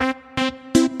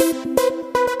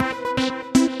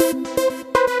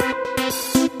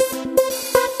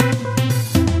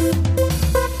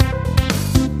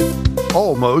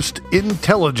almost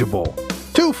intelligible.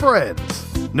 Two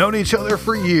friends, known each other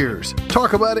for years,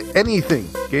 talk about anything,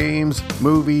 games,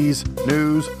 movies,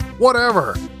 news,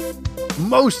 whatever.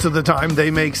 Most of the time they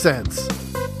make sense,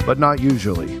 but not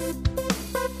usually.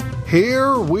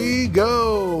 Here we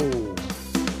go.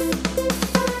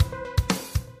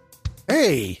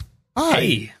 Hey. Hi.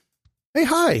 Hey. Hey,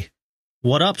 hi.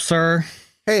 What up, sir?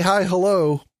 Hey, hi,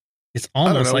 hello. It's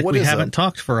almost like what we is haven't up?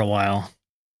 talked for a while.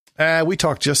 We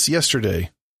talked just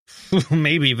yesterday.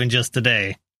 Maybe even just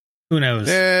today. Who knows?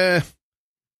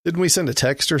 Didn't we send a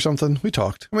text or something? We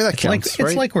talked. I mean, that counts, right?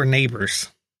 It's like we're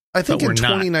neighbors. I think but in we're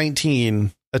not.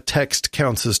 2019, a text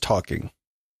counts as talking.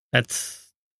 That's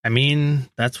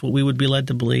what we would be led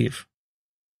to believe.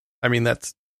 I mean,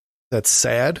 that's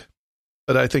sad,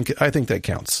 but I think that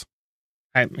counts.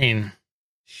 I mean,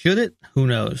 should it? Who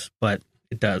knows? But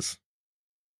it does.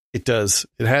 It does.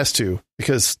 It has to,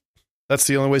 because that's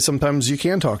the only way sometimes you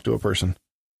can talk to a person.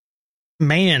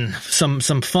 Man, some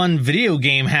fun video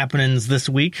game happenings this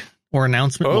week or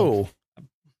announcement. Oh,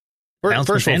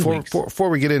 first of all, weeks. before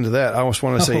we get into that, I just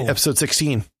want to say episode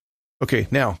 16. Okay,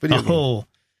 now video game. Oh,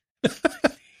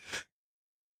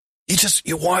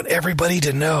 You want everybody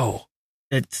to know.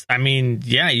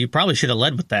 yeah, you probably should have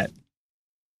led with that.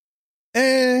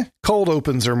 Cold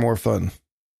opens are more fun.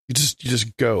 You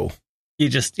just go.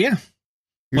 Yeah.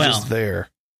 You're just there.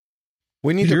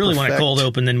 We need If to you really perfect... want a cold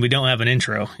open, then we don't have an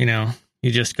intro,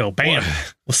 You just go, bam,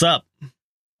 what's up?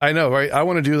 I know, right? I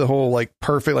want to do the whole,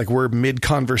 perfect, we're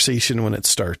mid-conversation when it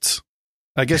starts.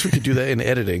 I guess we could do that in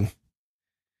editing.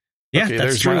 Yeah, okay,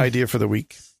 that's there's true. my idea for the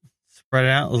week. Spread it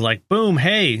out. It was like, boom,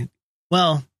 hey.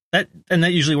 Well, that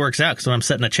usually works out, because when I'm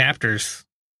setting the chapters,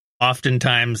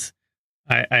 oftentimes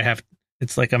I have,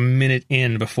 it's like a minute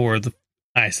in before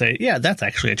I say, yeah, that's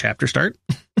actually a chapter start.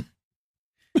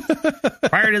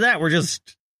 Prior to that, we're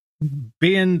just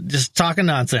talking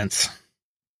nonsense.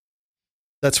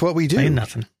 That's what we do. Saying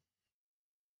nothing.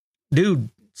 Dude,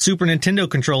 Super Nintendo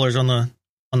controllers on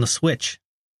the Switch.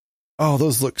 Oh,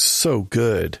 those look so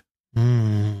good.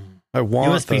 I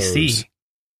want USB-C. those.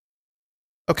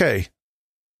 Okay.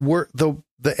 Were the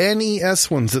NES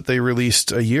ones that they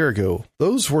released a year ago,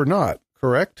 those were not,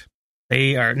 correct?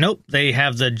 They are, nope, they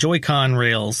have the Joy-Con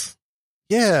rails.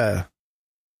 Yeah.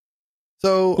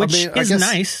 So, Which I is guess,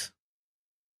 nice.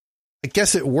 I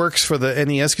guess it works for the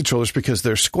NES controllers because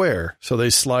they're square. So they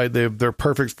slide, they're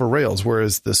perfect for rails,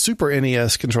 whereas the Super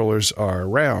NES controllers are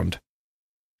round.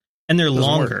 And they're Doesn't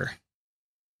longer. work.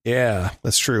 Yeah,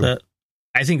 that's true.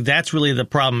 I think that's really the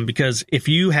problem, because if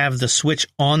you have the Switch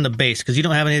on the base, because you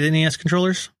don't have any of the NES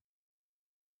controllers?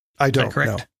 I Is that don't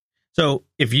correct? know. So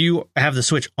if you have the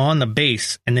Switch on the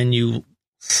base and then you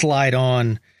slide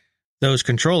on those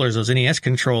controllers, those NES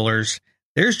controllers,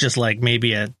 there's just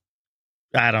maybe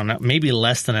maybe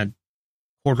less than a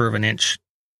quarter of an inch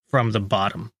from the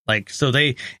bottom. And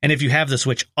if you have the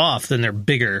Switch off, then they're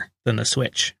bigger than the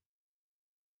Switch.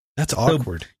 That's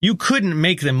awkward. So you couldn't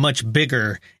make them much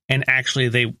bigger and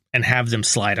actually have them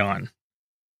slide on.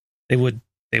 They would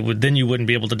then you wouldn't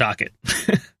be able to dock it.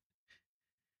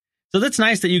 So that's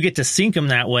nice that you get to sync them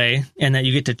that way and that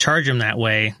you get to charge them that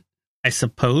way. I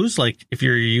suppose, if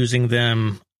you're using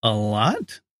them a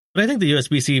lot, but I think the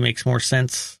USB-C makes more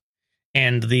sense.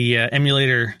 And the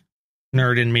emulator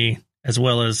nerd in me, as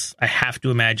well as I have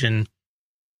to imagine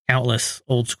countless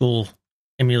old school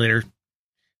emulator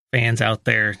fans out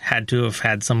there, had to have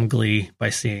had some glee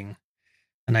by seeing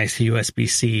a nice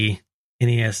USB-C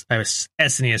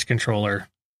SNES controller.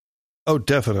 Oh,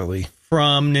 definitely.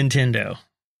 From Nintendo.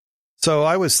 So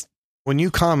when you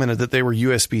commented that they were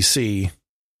USB-C,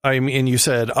 and you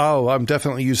said, oh, I'm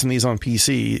definitely using these on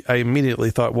PC, I immediately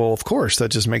thought, well, of course, that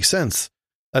just makes sense.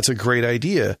 That's a great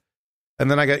idea. And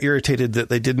then I got irritated that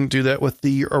they didn't do that with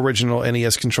the original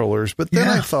NES controllers. But then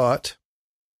I thought,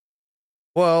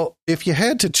 well, if you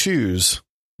had to choose,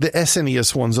 the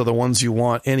SNES ones are the ones you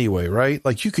want anyway, right?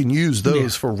 You can use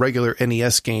those for regular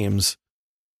NES games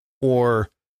or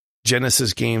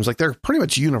Genesis games. They're pretty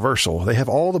much universal. They have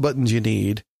all the buttons you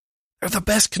need. They're the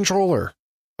best controller.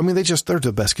 I mean, they're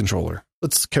the best controller.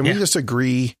 Can we just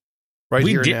agree right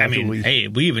here? Now, hey,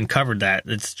 we even covered that.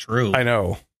 It's true. I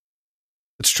know.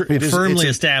 It's true. It is firmly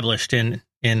established in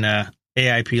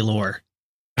AIP lore.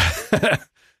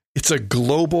 It's a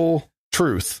global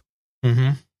truth.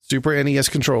 Mm-hmm. Super NES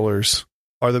controllers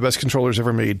are the best controllers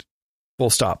ever made. Full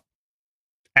stop.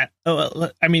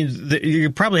 You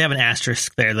probably have an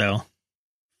asterisk there, though.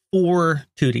 For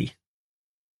 2D.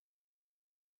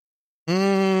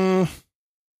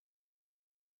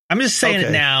 I'm just saying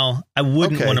it now. I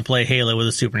wouldn't want to play Halo with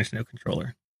a Super Nintendo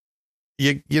controller.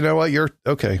 You know what? You're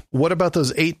okay. What about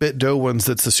those 8-bit DOE ones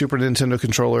that's the Super Nintendo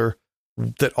controller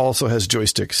that also has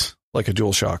joysticks like a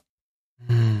DualShock?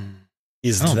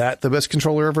 Is that the best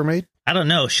controller ever made? I don't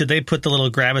know. Should they put the little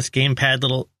Gravis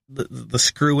gamepad, the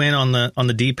screw in on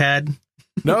the D-pad?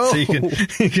 No. So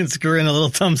you can screw in a little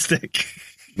thumbstick.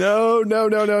 No.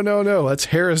 That's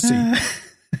heresy.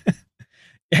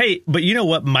 Hey, but you know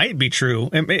what might be true?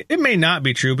 It may not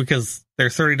be true because they're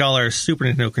 $30 Super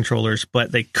Nintendo controllers, but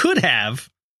they could have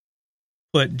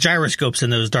put gyroscopes in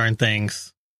those darn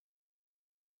things.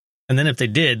 And then if they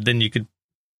did, then you could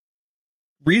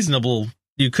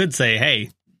say, hey,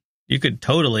 you could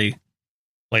totally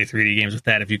play 3D games with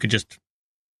that if you could just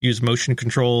use motion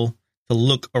control to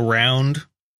look around,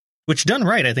 which done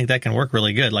right, I think that can work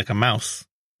really good, like a mouse,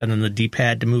 and then the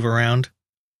D-pad to move around.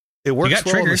 It works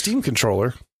well on the Steam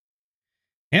controller.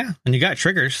 Yeah, and you got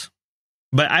triggers,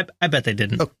 but I bet they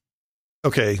didn't. Oh,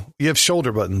 okay, you have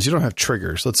shoulder buttons. You don't have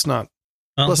triggers. Let's not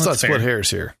split hairs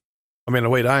here. I mean,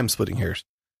 wait, I'm splitting hairs.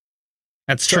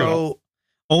 That's true.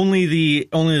 Only the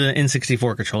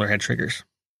N64 controller had triggers.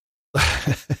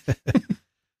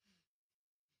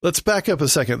 Let's back up a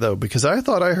second, though, because I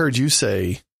thought I heard you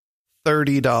say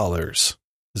 $30.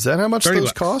 Is that how much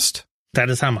those cost?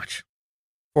 That is how much.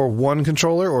 For one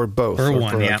controller or both? For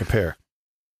one, yeah. Like a pair?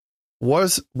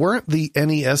 Weren't the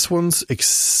NES ones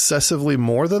excessively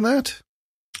more than that?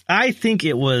 I think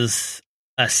it was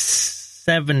a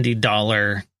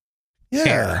 $70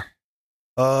 pair.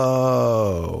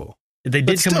 Oh. They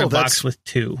did come in a box with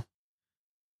two.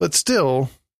 But still,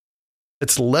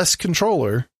 it's less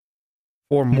controller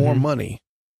for more money.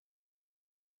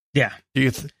 Yeah. Do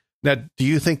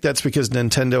you think that's because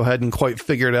Nintendo hadn't quite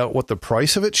figured out what the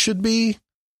price of it should be?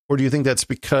 Or do you think that's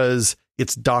because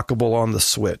it's dockable on the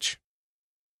Switch?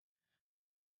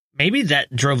 Maybe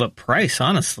that drove up price,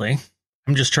 honestly.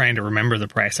 I'm just trying to remember the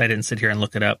price. I didn't sit here and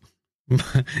look it up.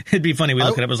 It'd be funny. We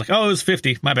look it up. I was like, oh, it was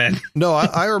 50. My bad. No,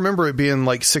 I remember it being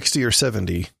like 60 or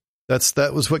 70.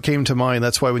 That was what came to mind.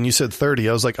 That's why when you said 30,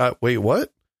 I was like, wait,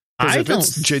 what? Because if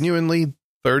it's genuinely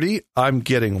 30, I'm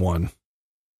getting one.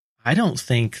 I don't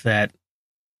think that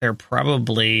they're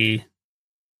probably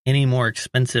any more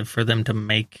expensive for them to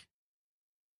make.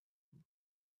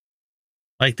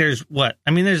 Like there is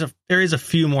a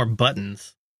few more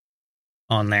buttons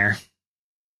on there,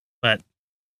 but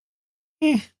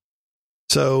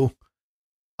So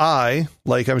I,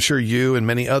 like I'm sure you and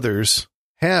many others,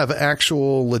 have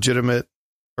actual legitimate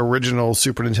original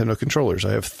Super Nintendo controllers.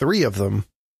 I have 3 of them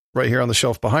right here on the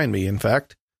shelf behind me. In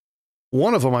fact,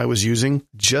 one of them I was using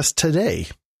just today.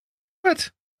 What?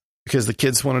 Because the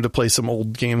kids wanted to play some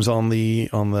old games on the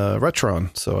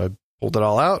Retron. So I pulled it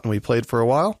all out and we played for a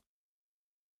while.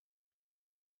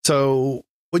 So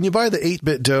when you buy the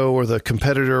 8-bit DOE or the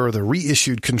competitor or the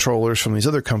reissued controllers from these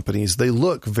other companies, they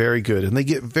look very good and they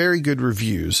get very good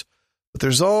reviews. But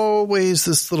there's always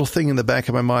this little thing in the back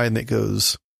of my mind that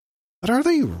goes, but are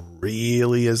they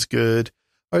really as good?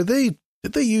 Did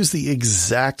they use the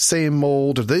exact same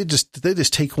mold, or did they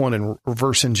just take one and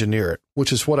reverse engineer it,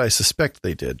 which is what I suspect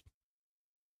they did.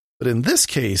 But in this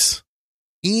case,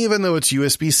 even though it's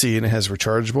USB-C and it has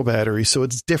rechargeable batteries, so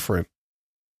it's different,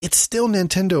 it's still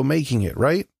Nintendo making it,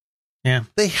 right? Yeah.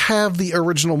 They have the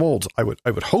original molds. I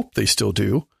would hope they still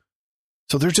do.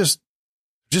 So they're just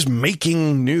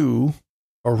making new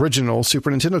original Super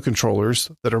Nintendo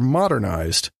controllers that are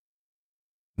modernized.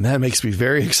 And that makes me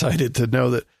very excited to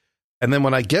know that. And then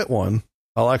when I get one,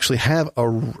 I'll actually have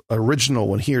a original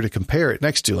one here to compare it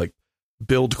next to, like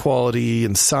build quality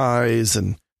and size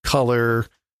and color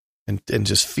and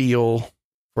just feel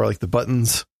for like the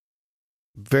buttons.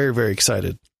 Very, very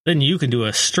excited. Then you can do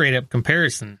a straight up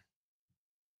comparison.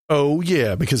 Oh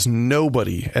yeah, because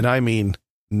nobody, and I mean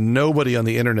nobody on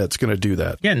the internet's going to do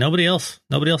that. Yeah, nobody else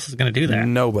is going to do that.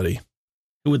 Nobody.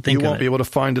 Who would think you won't be able to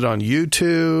find it on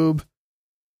YouTube.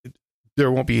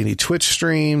 There won't be any Twitch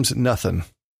streams, nothing.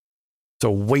 It's a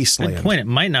wasteland. Good point. It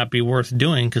might not be worth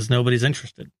doing because nobody's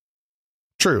interested.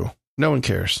 True. No one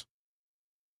cares.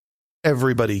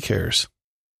 Everybody cares.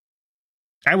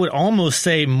 I would almost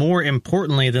say more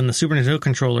importantly than the Super Nintendo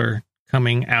controller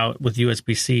coming out with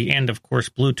USB-C and, of course,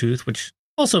 Bluetooth, which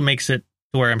also makes it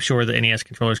to where I'm sure the NES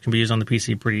controllers can be used on the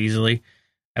PC pretty easily.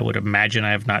 I would imagine.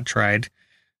 I have not tried.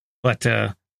 But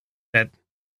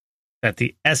that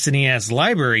the SNES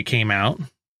library came out.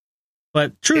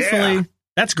 But truthfully,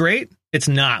 That's great. It's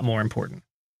not more important.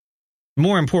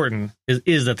 More important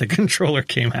is that the controller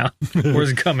came out or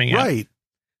is coming out. Right.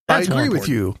 I agree with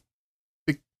you.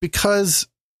 Because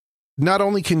not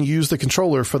only can you use the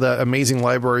controller for that amazing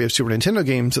library of Super Nintendo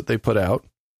games that they put out,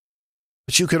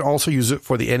 but you can also use it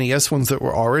for the NES ones that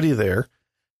were already there.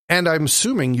 And I'm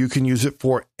assuming you can use it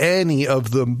for any of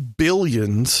the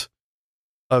billions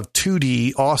of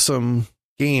 2D awesome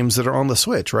games that are on the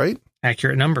Switch, right?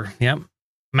 Accurate number. Yep.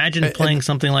 Imagine playing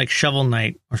something like Shovel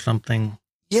Knight or something.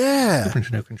 Yeah. Super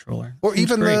Nintendo controller. Or Seems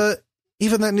even great.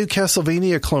 even that new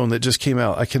Castlevania clone that just came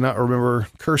out. I cannot remember,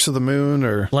 Curse of the Moon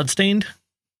or Bloodstained?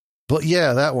 but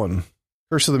yeah, that one.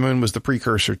 Curse of the Moon was the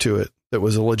precursor to it. That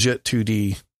was a legit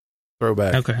 2D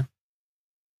throwback. Okay.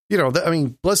 You know, I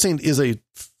mean, Bloodstained is a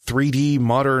 3D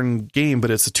modern game,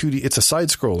 but it's a 2D. It's a side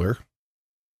scroller.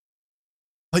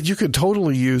 But you could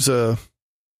totally use a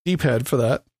D-pad for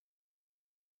that,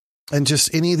 and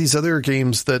just any of these other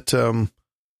games that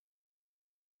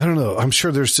I don't know. I'm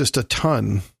sure there's just a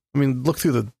ton. I mean, look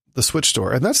through the Switch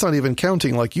store, and that's not even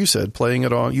counting, like you said,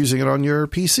 using it on your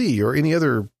PC or any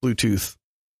other Bluetooth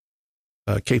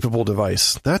capable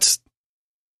device. That's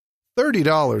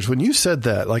 $30. When you said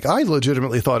that, like, I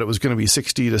legitimately thought it was going to be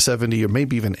 60 to 70 or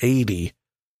maybe even 80.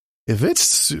 If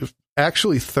it's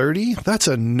actually 30, that's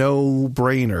a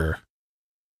no-brainer.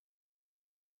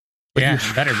 But Yeah,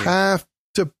 you better be.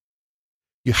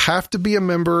 you have to be a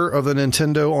member of the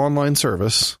Nintendo online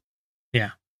service.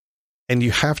 Yeah. And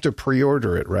you have to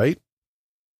pre-order it, right?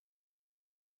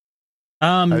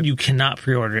 You cannot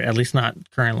pre-order it, at least not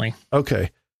currently.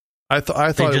 Okay. I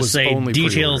thought They it just was say only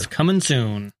details pre-order. coming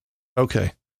soon.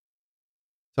 Okay.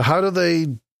 So how do they?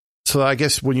 So I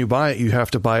guess when you buy it, you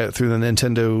have to buy it through the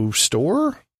Nintendo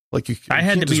store. Like I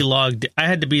had to be logged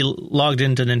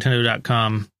into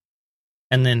Nintendo.com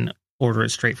and then order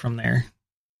it straight from there.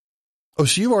 Oh,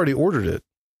 so you already ordered it?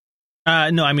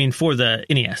 No, I mean for the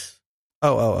NES.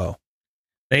 Oh.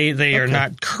 They are Okay.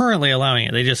 not currently allowing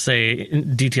it. They just say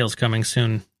details coming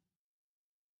soon.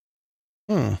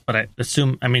 But I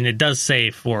assume, I mean, it does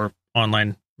say for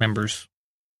online members.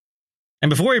 And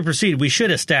before we proceed, we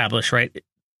should establish, right?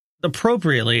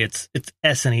 Appropriately, it's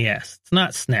SNES. It's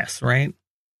not SNES, right?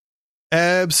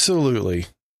 Absolutely.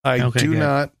 I do good.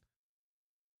 not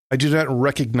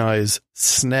recognize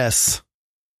SNES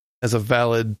as a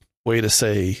valid way to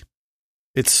say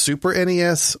it's Super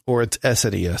NES or it's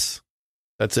SNES.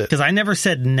 That's it. Because I never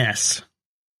said NES.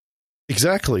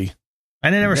 Exactly. I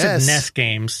never said NES. NES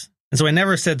games. And so I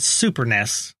never said Super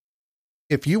NES.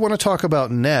 If you want to talk about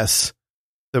NES,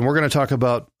 then we're going to talk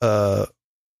about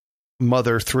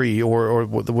Mother 3 or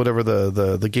whatever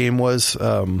the game was.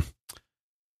 With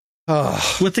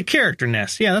the character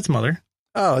NES. Yeah, that's Mother.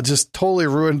 Oh, it just totally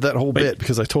ruined that whole bit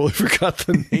because I totally forgot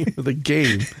the name of the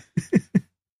game.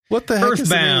 What the heck is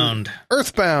the name? Earthbound.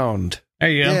 Earthbound. There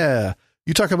you go. Yeah.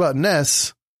 You talk about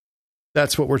NES,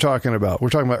 that's what we're talking about. We're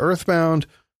talking about Earthbound.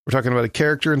 We're talking about a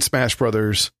character in Smash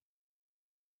Brothers.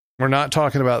 We're not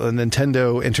talking about the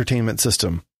Nintendo Entertainment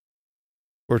System.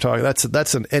 We're talking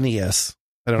that's an NES.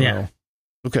 I don't know.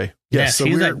 Okay. Yes. So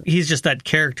he's just that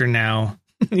character now.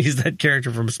 He's that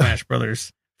character from Smash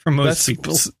Brothers for most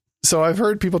people. So I've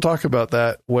heard people talk about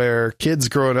that where kids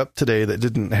growing up today that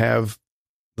didn't have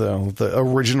the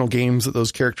original games that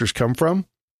those characters come from.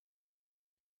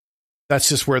 That's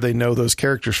just where they know those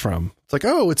characters from. It's like,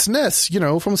 oh, it's Ness,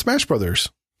 from Smash Brothers.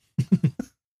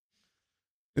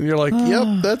 And you're like,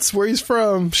 yep, that's where he's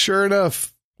from. Sure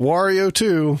enough. Wario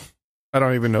too. I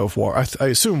don't even know if I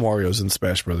assume Wario's in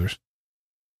Smash Brothers.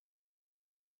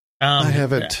 I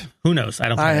haven't. Who knows?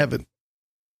 I haven't.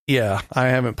 Yeah, I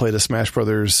haven't played a Smash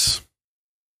Brothers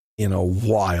in a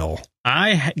while.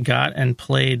 I got and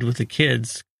played with the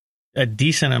kids a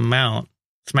decent amount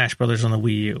Smash Brothers on the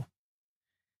Wii U.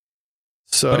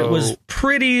 So, but it was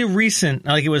pretty recent.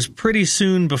 Like, it was pretty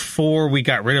soon before we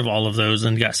got rid of all of those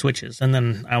and got Switches. And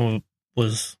then after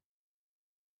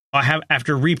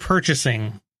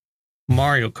repurchasing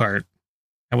Mario Kart,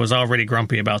 I was already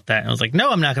grumpy about that. I was like, no,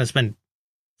 I'm not going to spend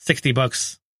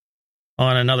 $60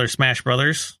 on another Smash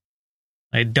Brothers.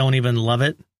 I don't even love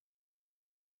it.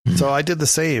 So I did the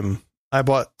same. I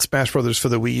bought Smash Brothers for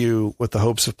the Wii U with the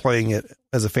hopes of playing it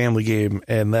as a family game,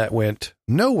 and that went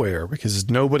nowhere because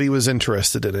nobody was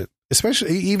interested in it.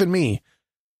 Especially even me. I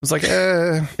was like,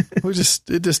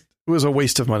 it was a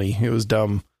waste of money. It was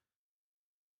dumb.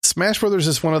 Smash Brothers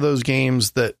is one of those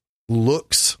games that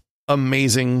looks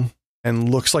amazing and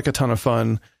looks like a ton of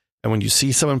fun. And when you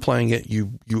see someone playing it,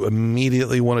 you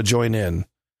immediately want to join in.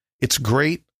 It's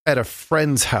great at a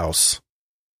friend's house,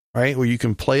 right? Where you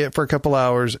can play it for a couple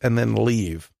hours and then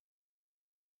leave.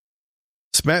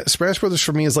 Smash Brothers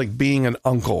for me is like being an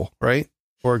uncle, right?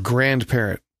 Or a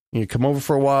grandparent. You come over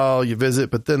for a while, you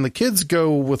visit, but then the kids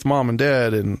go with mom and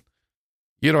dad and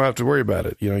you don't have to worry about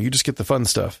it. You just get the fun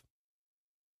stuff.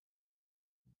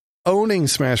 Owning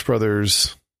Smash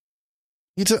Brothers,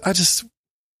 you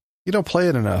don't play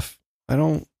it enough. I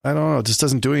don't know. It just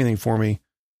doesn't do anything for me.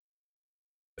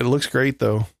 It looks great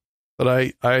though, but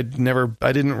I didn't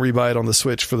rebuy it on the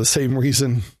Switch for the same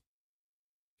reason,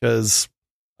 because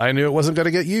I knew it wasn't going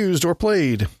to get used or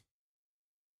played.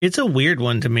 It's a weird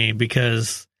one to me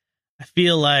because I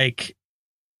feel like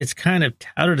it's kind of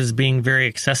touted as being very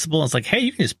accessible. It's like, hey,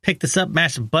 you can just pick this up,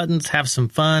 mash some buttons, have some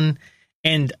fun.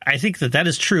 And I think that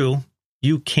is true.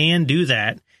 You can do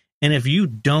that. And if you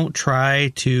don't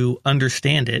try to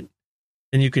understand it,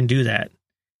 then you can do that.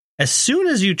 As soon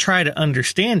as you try to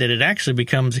understand it, it actually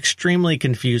becomes extremely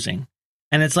confusing.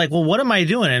 And it's like, well, what am I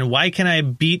doing? And why can I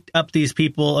beat up these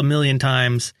people a million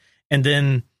times and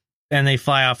then they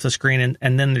fly off the screen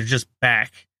and then they're just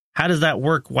back? How does that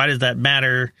work? Why does that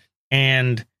matter?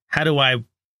 And how do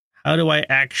I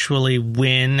actually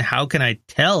win? How can I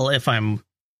tell if I'm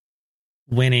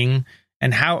winning?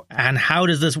 And how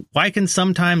does this, why can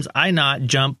sometimes I not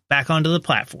jump back onto the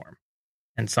platform?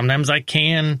 And sometimes I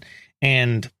can.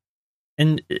 And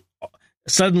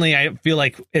suddenly I feel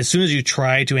like as soon as you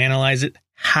try to analyze it,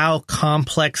 how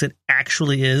complex it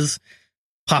actually is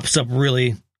pops up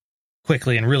really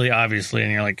quickly and really obviously.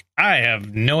 And you're like, I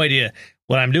have no idea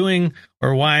what I'm doing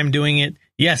or why I'm doing it.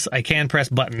 Yes, I can press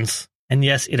buttons. And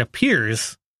yes, it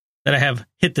appears that I have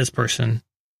hit this person,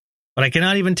 but I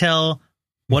cannot even tell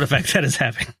what effect that is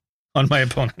having on my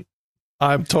opponent.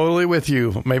 I'm totally with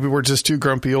you. Maybe we're just two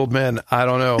grumpy old men. I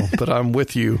don't know, but I'm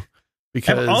with you.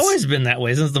 Because I've always been that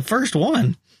way since the first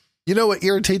one. You know what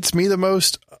irritates me the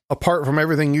most, apart from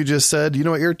everything you just said? You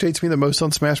know what irritates me the most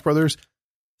on Smash Brothers?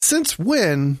 Since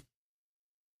when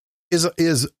is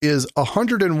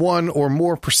 101 or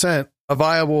more % a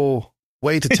viable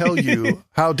way to tell you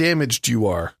how damaged you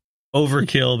are?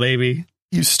 Overkill, baby.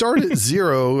 You start at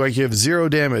 0, like you have 0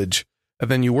 damage, and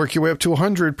then you work your way up to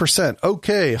 100%.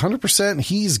 Okay,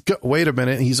 100%. Wait a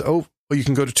minute. You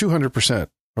can go to 200%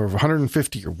 or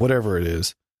 150 or whatever it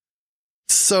is.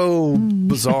 So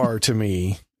bizarre to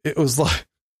me. It was like,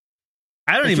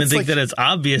 I don't even think that it's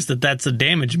obvious that that's a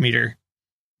damage meter.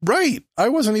 Right. I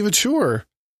wasn't even sure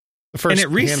the first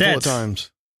and it resets. handful of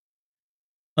times.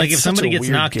 Like if somebody gets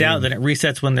knocked out, then it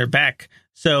resets when they're back.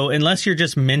 So unless you're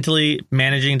just mentally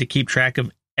managing to keep track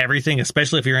of everything,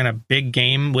 especially if you're in a big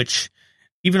game, which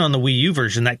even on the Wii U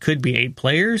version, that could be 8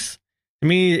 players. To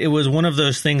me, it was one of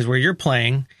those things where you're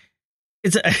playing.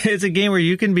 It's a game where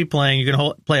you can be playing. You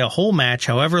can play a whole match,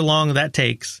 however long that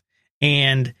takes.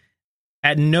 And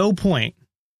at no point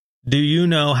do you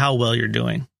know how well you're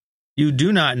doing. You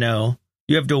do not know.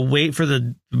 You have to wait for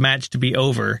the match to be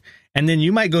over. And then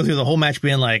you might go through the whole match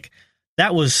being like,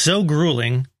 that was so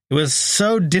grueling. It was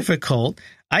so difficult.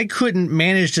 I couldn't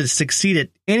manage to succeed at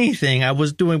anything. I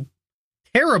was doing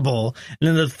terrible. And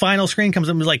then the final screen comes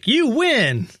up and is like, you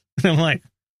win. And I'm like,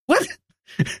 what?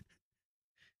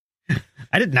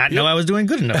 I did not know I was doing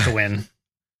good enough to win.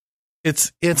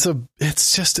 It's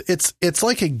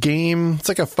like a game. It's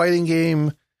like a fighting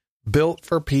game built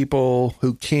for people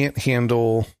who can't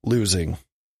handle losing.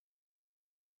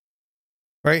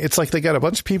 Right? It's like they got a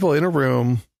bunch of people in a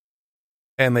room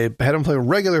and they had them play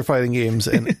regular fighting games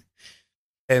and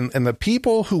and the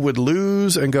people who would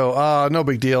lose and go, no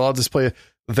big deal, I'll just play,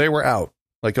 they were out.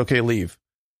 Like, okay, leave.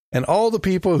 And all the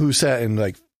people who sat and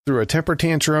like threw a temper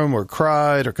tantrum or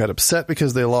cried or got upset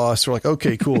because they lost were like,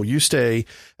 okay, cool, you stay.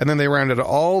 And then they rounded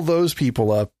all those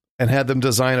people up and had them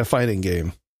design a fighting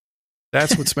game.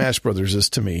 That's what Smash Brothers is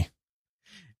to me.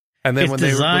 And then it's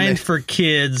designed for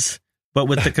kids, but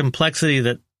with the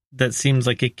complexity that seems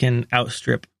like it can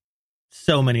outstrip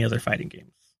so many other fighting games.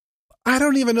 I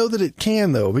don't even know that it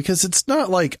can, though, because it's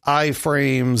not like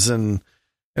iframes and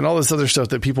all this other stuff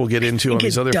that people get into on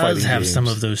these other fighting games. It does have some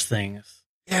of those things.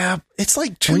 Yeah, it's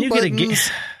like two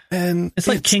buttons, and it's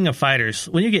like King of Fighters.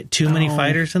 When you get too many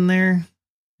fighters in there,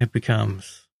 it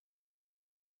becomes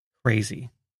crazy.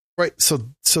 Right.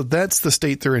 So that's the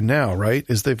state they're in now, right?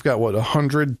 Is they've got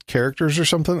 100 characters or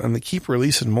something, and they keep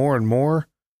releasing more and more.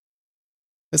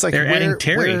 It's like they're adding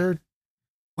Terry.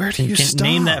 Where do you stop?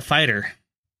 Name that fighter?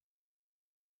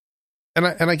 And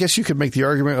I guess you could make the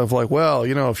argument of like, well,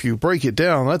 you know, if you break it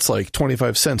down, that's like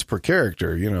 25 cents per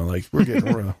character. You know, like we're getting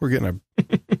a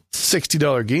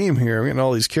 $60 game here. We're getting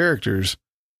all these characters.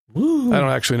 Woo. I don't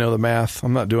actually know the math.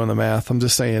 I'm not doing the math. I'm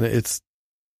just saying it's.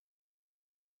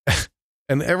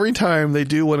 And every time they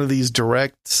do one of these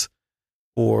directs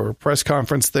or press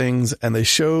conference things, and they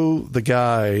show the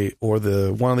guy or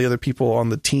one of the other people on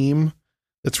the team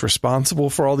that's responsible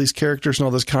for all these characters and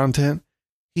all this content,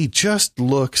 he just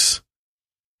looks.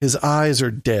 His eyes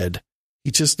are dead. He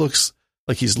just looks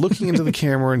like he's looking into the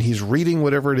camera and he's reading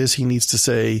whatever it is he needs to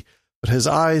say, but his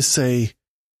eyes say,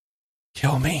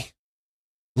 kill me.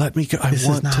 Let me go. I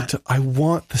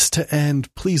want this to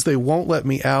end. Please, they won't let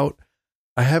me out.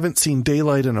 I haven't seen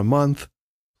daylight in a month.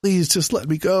 Please just let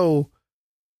me go.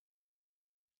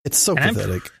 It's so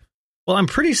pathetic. I'm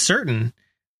pretty certain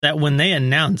that when they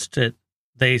announced it,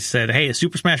 they said, "Hey,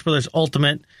 Super Smash Bros.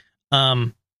 Ultimate,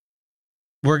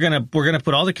 we're gonna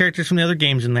put all the characters from the other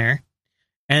games in there,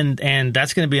 and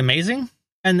that's gonna be amazing."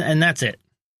 And that's it.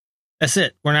 That's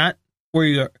it. I'm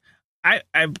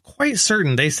quite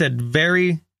certain they said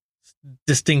very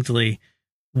distinctly,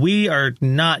 we are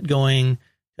not going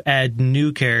to add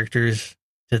new characters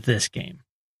to this game.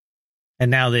 And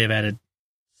now they have added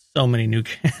so many new.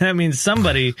 I mean,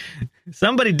 somebody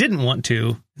didn't want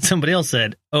to. Somebody else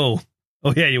said, "Oh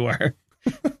yeah, you are."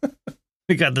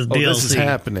 We got this DLC. This is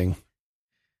happening.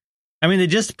 I mean, they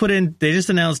just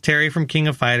announced Terry from King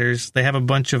of Fighters. They have a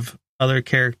bunch of other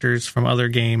characters from other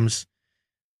games.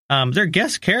 They're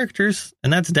guest characters,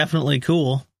 and that's definitely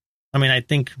cool. I mean, I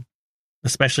think,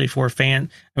 especially for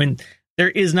there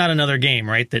is not another game,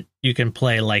 right, that you can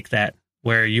play like that,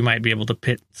 where you might be able to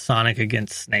pit Sonic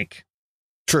against Snake.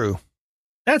 True.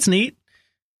 That's neat.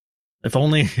 If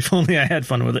only I had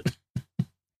fun with it.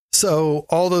 So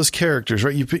all those characters,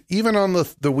 right? Even on the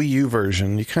Wii U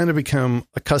version, you kind of become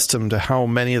accustomed to how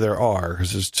many there are,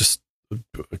 because there's just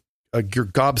you're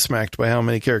gobsmacked by how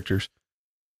many characters.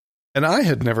 And I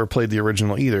had never played the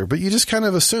original either, but you just kind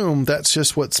of assume that's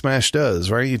just what Smash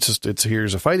does, right? It's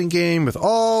here's a fighting game with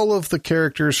all of the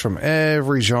characters from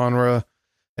every genre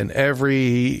and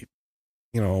every,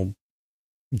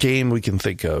 game we can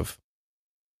think of.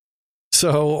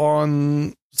 So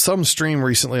on some stream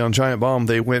recently on Giant Bomb,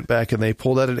 they went back and they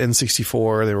pulled out an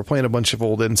N64. They were playing a bunch of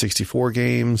old N64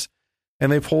 games,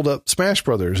 and they pulled up Smash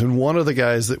Brothers. And one of the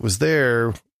guys that was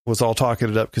there was all talking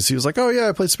it up because he was like, "Oh yeah,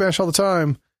 I played Smash all the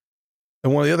time."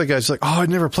 And one of the other guys was like, "Oh, I'd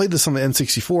never played this on the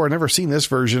N64. I've never seen this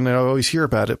version, and I always hear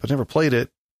about it, but never played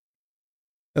it."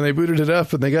 And they booted it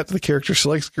up, and they got to the character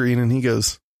select screen, and he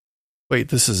goes, "Wait,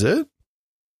 this is it?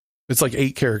 It's like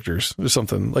 8 characters or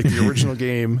something. Like the original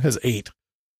game has 8."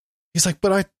 He's like,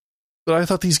 but I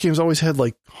thought these games always had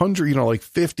like 100, like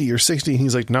 50 or 60. And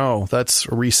he's like, "No, that's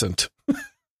recent."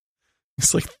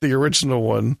 It's like the original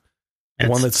one, the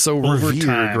one that's so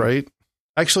revered, right?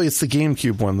 Actually, it's the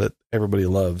GameCube one that everybody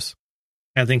loves.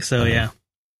 I think so, yeah.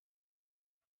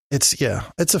 It's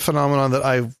a phenomenon that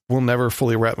I will never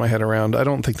fully wrap my head around. I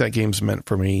don't think that game's meant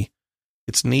for me.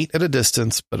 It's neat at a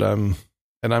distance, but I'm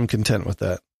content with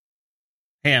that.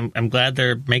 Hey, I'm glad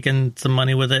they're making some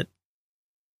money with it.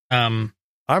 I'm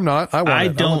not. I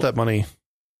want that money.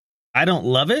 I don't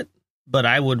love it, but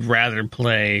I would rather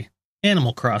play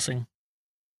Animal Crossing.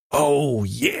 Oh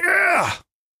yeah,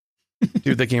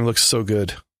 dude, that game looks so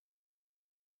good.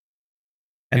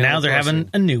 And now they're having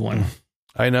a new one.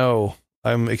 I know.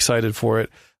 I'm excited for it.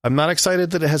 I'm not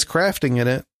excited that it has crafting in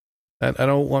it. I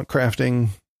don't want crafting.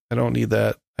 I don't need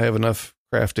that. I have enough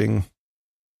crafting.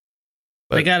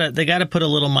 But they gotta put a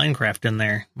little Minecraft in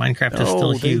there. Minecraft is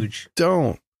still huge.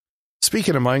 Don't.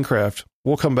 Speaking of Minecraft,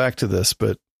 we'll come back to this,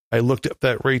 but I looked up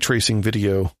that ray tracing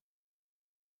video.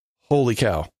 Holy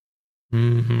cow.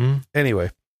 Mm-hmm.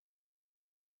 Anyway,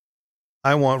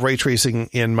 I want ray tracing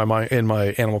in my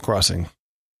Animal Crossing.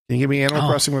 Can you give me Animal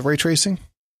Crossing with ray tracing?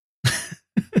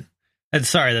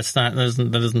 Sorry, that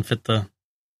doesn't fit the.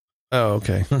 Oh,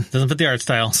 okay. Doesn't fit the art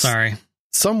style. Sorry.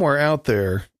 Somewhere out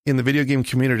there in the video game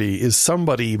community is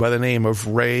somebody by the name of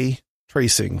Ray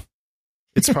Tracing.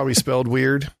 It's probably spelled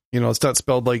weird. It's not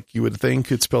spelled like you would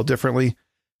think. It's spelled differently.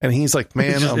 And he's like,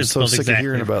 "Man, I'm so sick of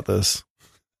hearing about this."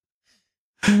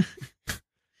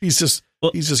 He's just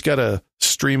got a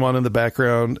stream on in the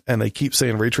background, and they keep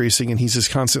saying ray tracing, and he's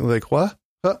just constantly like, "What?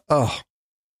 Oh."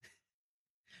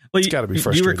 Well, it's got to be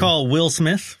frustrating. You recall Will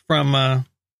Smith from?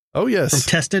 Oh yes, from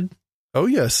Tested. Oh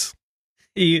yes.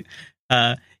 He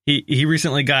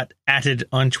recently got atted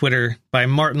on Twitter by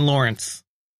Martin Lawrence,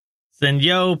 saying,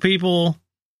 "Yo, people,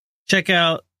 check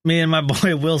out me and my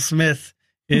boy Will Smith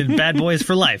in Bad Boys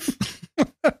for Life."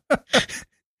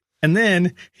 And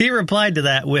then he replied to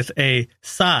that with a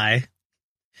sigh.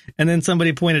 And then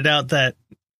somebody pointed out that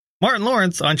Martin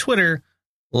Lawrence on Twitter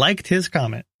liked his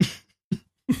comment.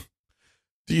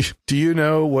 Do you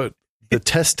know what the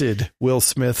Tested Will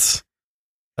Smith's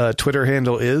Twitter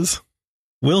handle is?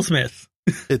 Will Smith.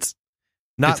 It's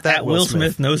not it's that at Will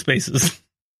Smith, no spaces.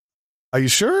 Are you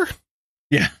sure?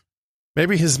 Yeah.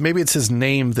 Maybe it's his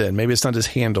name then. Maybe it's not his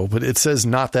handle, but it says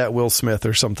 "not that Will Smith"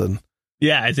 or something.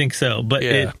 Yeah, I think so. But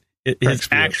his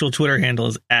actual Twitter handle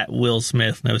is at Will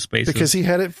Smith, no spaces. Because he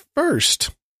had it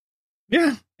first.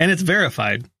 Yeah, and it's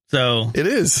verified. So it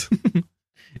is.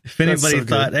 If anybody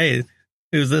thought, "Hey,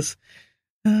 who's this?"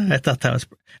 I thought that was.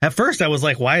 At first, I was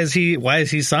like, "Why is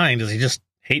he signed? Does he just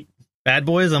hate Bad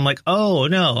Boys, I'm like, oh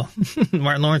no,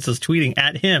 Martin Lawrence is tweeting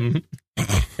at him,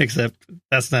 except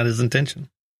that's not his intention.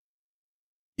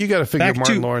 You got to figure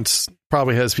Martin Lawrence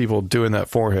probably has people doing that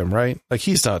for him, right? Like,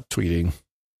 he's not tweeting.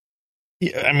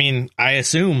 Yeah, I mean, I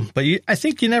assume, but I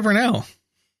think you never know.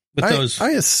 With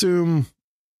I assume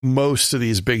most of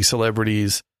these big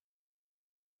celebrities,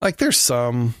 like, there's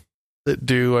some that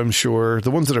do, I'm sure,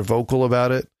 the ones that are vocal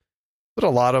about it, but a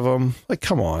lot of them, like,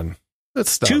 come on.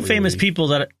 That's not two really famous people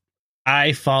that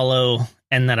I follow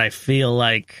and that I feel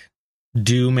like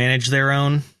do manage their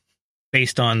own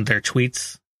based on their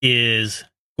tweets is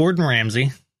Gordon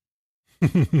Ramsay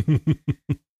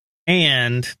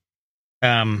and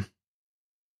I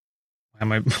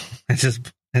just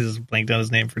blanked on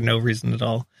his name for no reason at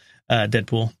all.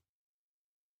 Deadpool.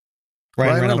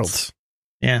 Ryan Reynolds.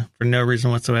 Yeah, for no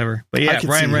reason whatsoever. But yeah,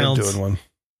 Ryan Reynolds doing one.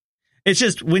 It's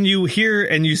just when you hear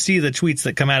and you see the tweets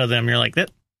that come out of them, you're like,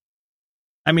 that.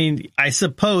 I mean, I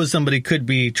suppose somebody could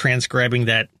be transcribing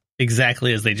that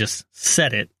exactly as they just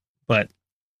said it, but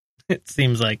it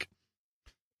seems like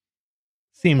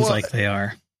they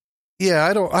are. Yeah,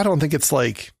 I don't think it's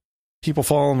like people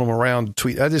following them around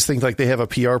tweet. I just think like they have a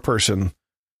PR person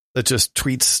that just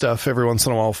tweets stuff every once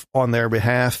in a while on their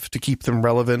behalf to keep them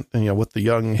relevant, and, you know, with the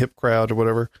young hip crowd or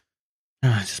whatever.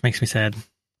 It just makes me sad.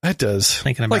 It does.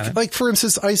 Thinking about it. Like, for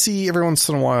instance, I see every once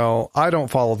in a while, I don't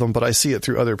follow them, but I see it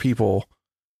through other people,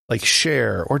 like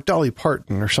Cher or Dolly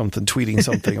Parton or something tweeting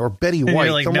something, or Betty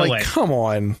White. Like, I'm no like, way. Come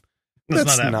on.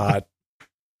 That's not.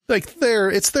 Like,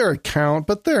 it's their account,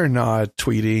 but they're not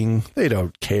tweeting. They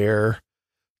don't care.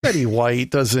 Betty White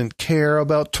doesn't care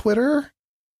about Twitter.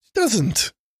 She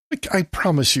doesn't. Like, I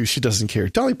promise you, she doesn't care.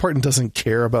 Dolly Parton doesn't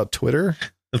care about Twitter.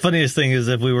 The funniest thing is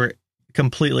if we were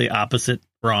completely opposite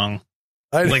wrong.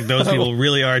 Like, those people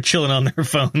really are chilling on their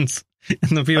phones.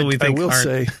 And the people we think I will aren't.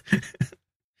 say,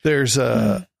 there's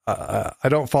I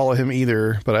don't follow him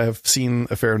either, but I have seen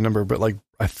a fair number. But, like,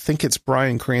 I think it's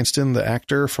Bryan Cranston, the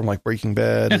actor from, like, Breaking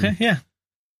Bad. Okay, yeah.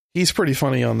 He's pretty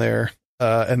funny on there.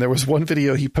 And there was one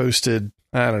video he posted,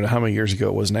 I don't know how many years ago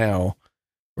it was now,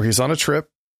 where he's on a trip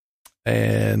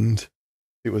and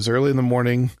it was early in the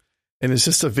morning, and it's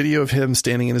just a video of him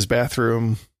standing in his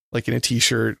bathroom, like in a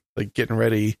t-shirt, like getting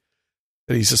ready.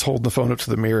 And he's just holding the phone up to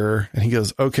the mirror, and he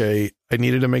goes, okay, I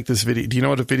needed to make this video. Do you know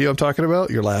what video I'm talking about?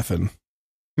 You're laughing.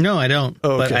 No, I don't.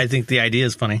 Oh, okay. But I think the idea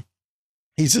is funny.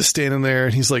 He's just standing there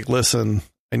and he's like, listen,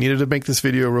 I needed to make this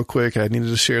video real quick. I needed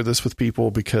to share this with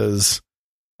people because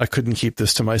I couldn't keep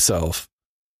this to myself.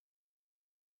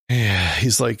 Yeah.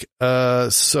 He's like,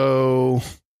 so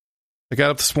I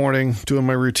got up this morning doing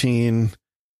my routine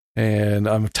and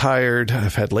I'm tired.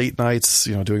 I've had late nights,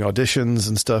 you know, doing auditions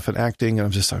and stuff and acting,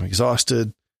 and I'm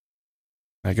exhausted.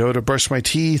 I go to brush my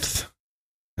teeth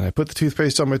and I put the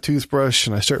toothpaste on my toothbrush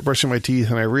and I start brushing my teeth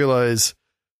and I realize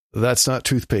that's not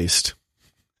toothpaste.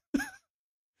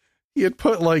 He had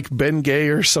put like Ben Gay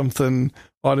or something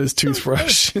on his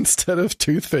toothbrush instead of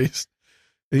toothpaste.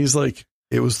 And he's like,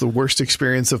 it was the worst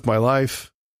experience of my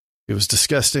life. It was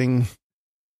disgusting.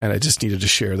 And I just needed to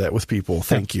share that with people.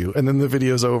 Thank you. And then the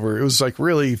video's over. It was like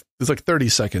 30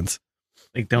 seconds.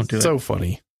 Like, don't do it. So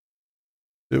funny.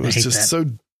 It was just so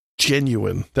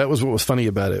genuine. That was what was funny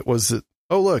about it, was that,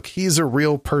 oh, look, he's a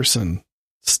real person.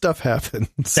 Stuff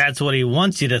happens. That's what he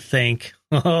wants you to think.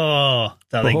 Oh,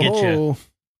 that's how they get you.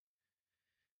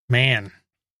 Man.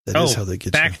 That is how they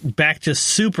get you. Back to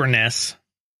Super NES.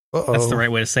 Uh-oh. That's the right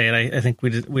way to say it. I think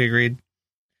we agreed.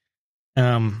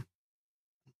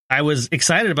 I was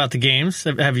excited about the games.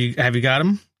 Have you got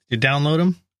them? Did you download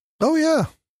them? Oh yeah,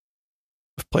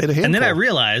 I've played a handful. And then I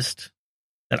realized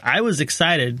that I was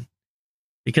excited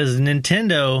because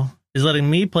Nintendo is letting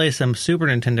me play some Super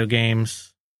Nintendo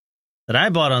games that I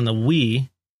bought on the Wii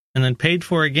and then paid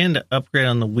for again to upgrade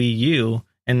on the Wii U,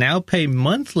 and now pay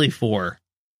monthly for.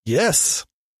 Yes,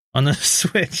 on the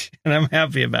Switch, and I'm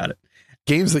happy about it.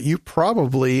 Games that you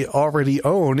probably already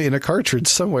own in a cartridge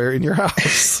somewhere in your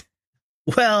house.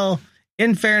 Well,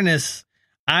 in fairness,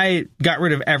 I got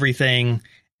rid of everything,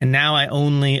 and now I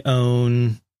only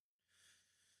own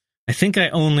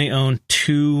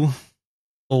 2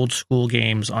 old school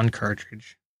games on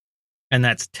cartridge. And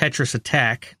that's Tetris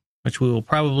Attack, which we will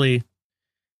probably,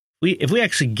 if we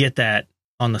actually get that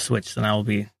on the Switch, then I will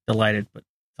be delighted, but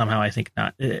somehow I think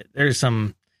not. I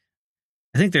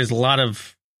think there's a lot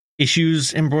of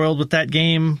issues embroiled with that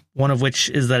game, one of which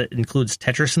is that it includes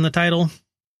Tetris in the title.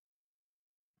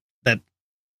 That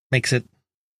makes it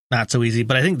not so easy.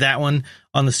 But I think that one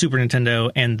on the Super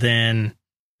Nintendo, and then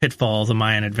Pitfall, the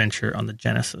Mayan Adventure on the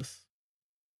Genesis.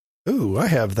 Ooh, I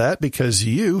have that because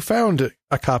you found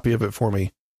a copy of it for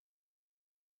me.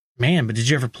 Man, but did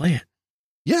you ever play it?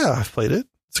 Yeah, I've played it.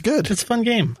 It's good. It's a fun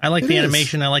game. I like It the is.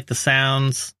 animation. I like the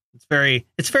sounds. It's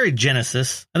very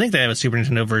Genesis. I think they have a Super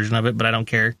Nintendo version of it, but I don't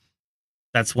care.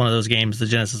 That's one of those games. The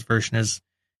Genesis version is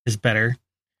better.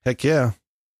 Heck yeah.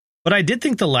 But I did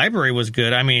think the library was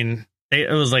good. I mean,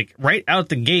 it was like right out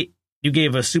the gate. You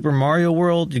gave us Super Mario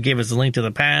World. You gave us A Link to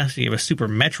the Past. You gave us Super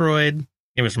Metroid. You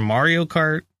gave us Mario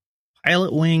Kart.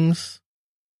 Pilot Wings.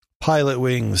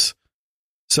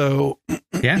 So,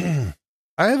 Yeah.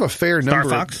 I have a fair Star number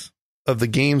Fox. of the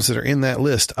games that are in that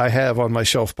list I have on my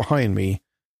shelf behind me.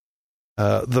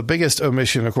 The biggest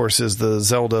omission, of course, is the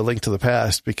Zelda Link to the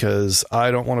Past, because I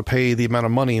don't want to pay the amount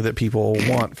of money that people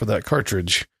want for that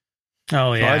cartridge.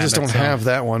 Oh, yeah. So I just don't have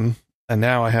that one. And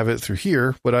now I have it through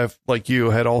here, but I've, like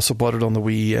you, had also bought it on the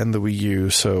Wii and the Wii U,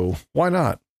 so why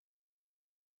not?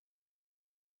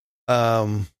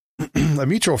 A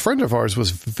mutual friend of ours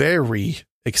was very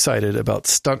excited about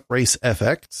Stunt Race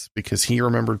FX because he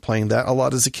remembered playing that a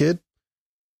lot as a kid.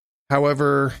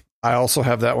 However, I also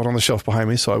have that one on the shelf behind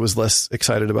me, so I was less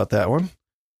excited about that one.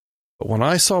 But when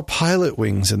I saw Pilot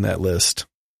Wings in that list,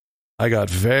 I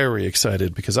got very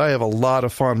excited because I have a lot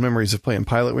of fond memories of playing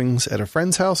Pilot Wings at a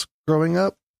friend's house growing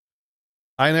up.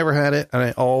 I never had it, and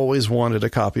I always wanted a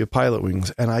copy of Pilot Wings,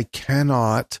 and I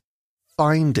cannot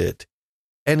find it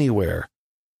anywhere.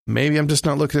 Maybe I'm just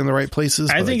not looking in the right places.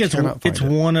 I think it's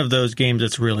one of those games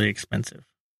that's really expensive.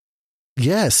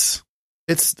 Yes.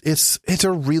 It's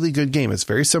a really good game. It's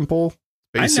very simple.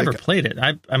 Basic. I never played it.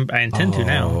 I intend to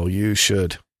now. Oh, you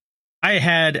should. I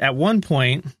had at one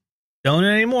point, don't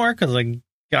anymore because I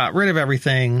got rid of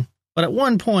everything. But at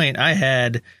one point,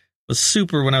 was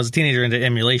super when I was a teenager into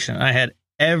emulation. I had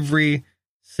every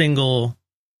single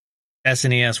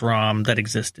SNES ROM that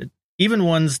existed, even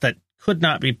ones that could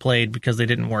not be played because they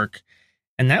didn't work.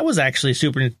 And that was actually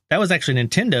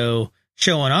Nintendo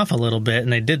showing off a little bit,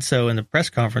 and they did so in the press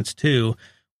conference too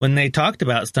when they talked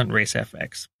about Stunt Race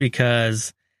FX,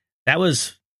 because that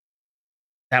was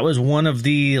one of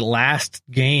the last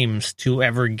games to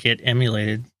ever get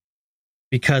emulated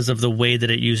because of the way that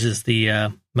it uses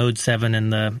the Mode 7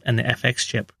 and the FX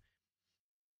chip.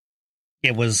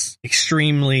 It was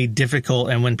extremely difficult,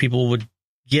 and when people would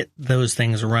get those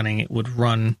things running, it would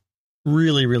run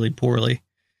really, really poorly.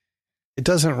 It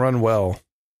doesn't run well.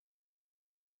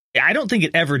 I don't think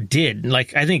it ever did.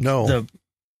 Like, I think the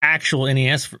actual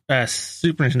NES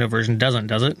Super Nintendo version doesn't,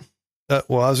 does it?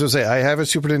 Well, I was going to say, I have a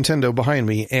Super Nintendo behind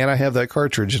me, and I have that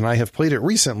cartridge, and I have played it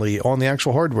recently on the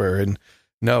actual hardware, and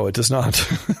no, it does not.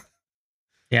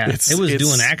 Yeah, it was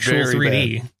doing actual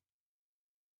 3D. Bad.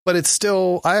 But it's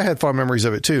still, I had fond memories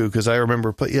of it, too, because I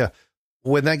remember,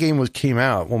 when that game came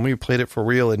out, when we played it for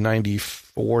real in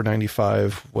 94,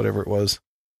 95, whatever it was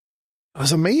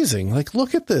amazing. Like,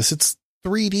 look at this. It's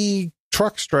 3D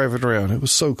trucks driving around. It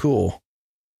was so cool.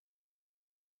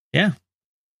 Yeah.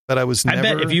 But I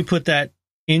bet if you put that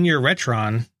in your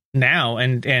Retron now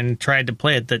and tried to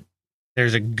play it, that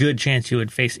there's a good chance you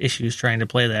would face issues trying to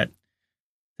play that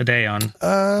today on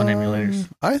emulators.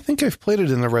 I think I've played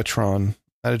it in the Retron.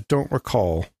 I don't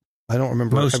recall. I don't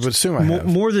remember. I would assume I have.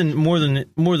 More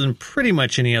than pretty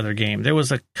much any other game. There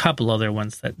was a couple other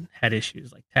ones that had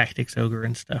issues, like Tactics Ogre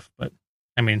and stuff. But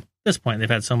I mean, at this point, they've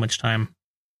had so much time.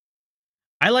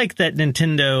 I like that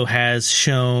Nintendo has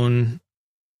shown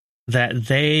that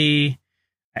they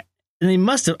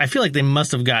must have. I feel like they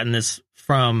must have gotten this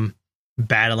from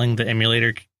battling the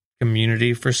emulator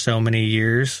community for so many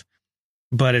years.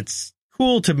 But it's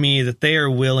cool to me that they are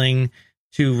willing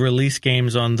to release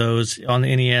games on those, on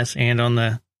the NES and on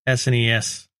the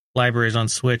SNES libraries on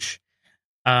Switch,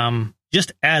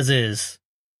 just as is,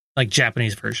 like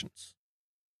Japanese versions.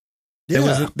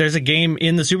 Yeah. There's a game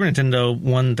in the Super Nintendo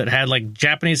one that had like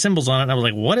Japanese symbols on it, and I was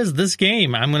like, what is this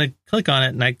game? I'm going to click on it,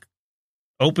 and I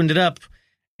opened it up,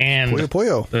 and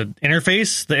Puyo. the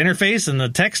interface and the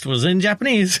text was in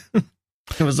Japanese.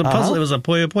 It was a puzzle. It was a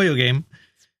Puyo Puyo game.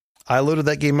 I loaded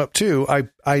that game up too.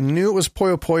 I knew it was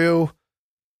Puyo Puyo.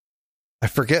 I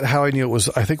forget how I knew it was.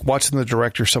 I think watching the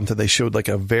direct or something, they showed like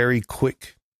a very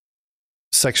quick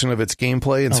section of its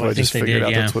gameplay. And so I just figured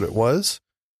out that's what it was.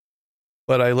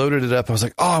 But I loaded it up. I was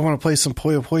like, oh, I want to play some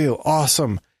Puyo Puyo.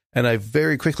 Awesome. And I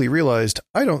very quickly realized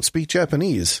I don't speak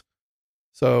Japanese.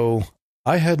 So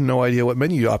I had no idea what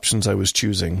menu options I was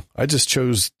choosing. I just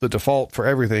chose the default for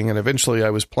everything. And eventually I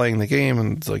was playing the game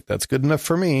and it's like, that's good enough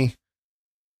for me.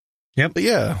 Yep. But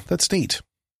yeah, that's neat.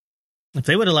 If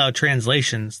they would allow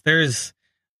translations, there's,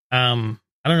 I don't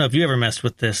know if you ever messed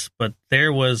with this, but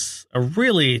there was a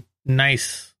really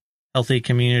nice, healthy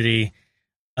community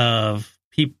of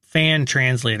fan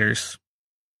translators.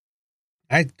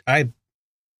 I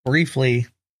briefly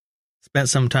spent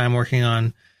some time working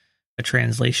on a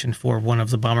translation for one of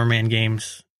the Bomberman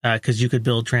games because you could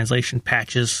build translation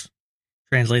patches,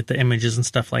 translate the images and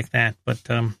stuff like that. But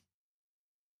it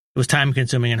was time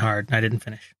consuming and hard, and I didn't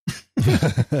finish.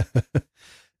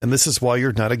 And this is why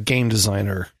you're not a game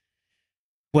designer.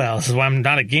 Well, this is why I'm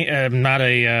not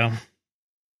a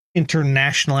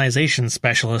internationalization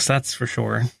specialist. That's for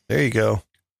sure. There you go.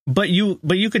 But you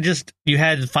could you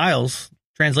had files,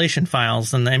 translation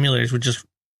files, and the emulators would just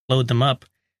load them up,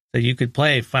 so you could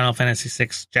play Final Fantasy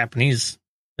VI Japanese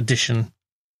edition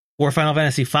or Final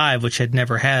Fantasy V, which had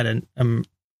never had an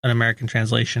American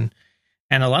translation.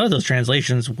 And a lot of those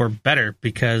translations were better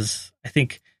because I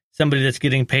think somebody that's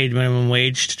getting paid minimum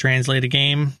wage to translate a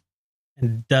game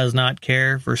and does not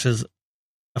care versus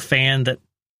a fan that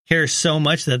cares so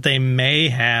much that they may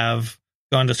have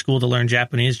gone to school to learn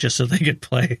Japanese just so they could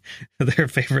play their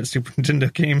favorite Super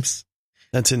Nintendo games.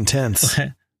 That's intense.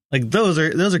 Like those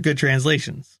are good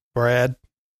translations. Brad.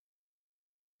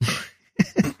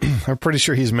 I'm pretty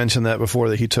sure he's mentioned that before,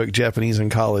 that he took Japanese in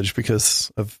college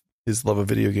because of his love of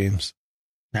video games.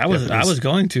 I was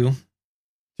going to.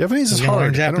 Japanese is hard.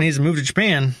 Learn Japanese and move to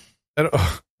Japan. I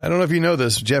don't know if you know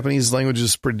this. Japanese language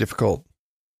is pretty difficult.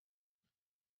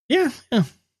 Yeah.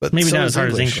 But maybe so not is as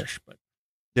hard as English. But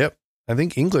yep. I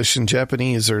think English and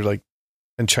Japanese are like,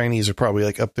 and Chinese are probably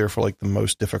like up there for like the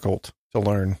most difficult to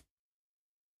learn.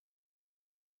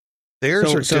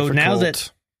 Theirs are difficult. So now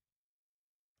that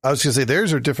I was going to say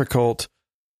theirs are difficult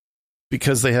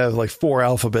because they have like 4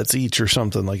 alphabets each or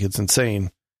something. Like, it's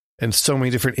insane. And so many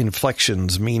different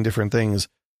inflections mean different things.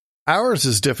 Ours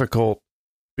is difficult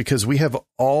because we have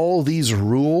all these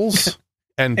rules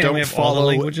and don't follow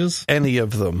languages. Any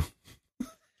of them.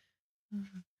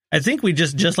 I think we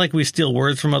just like we steal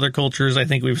words from other cultures, I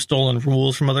think we've stolen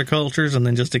rules from other cultures and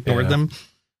then just ignored them.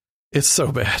 It's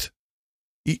so bad.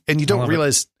 And you don't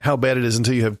realize how bad it is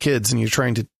until you have kids and you're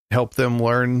trying to help them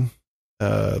learn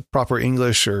proper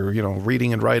English or,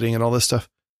 reading and writing and all this stuff.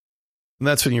 And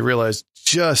that's when you realize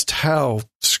just how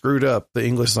screwed up the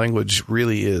English language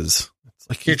really is. It's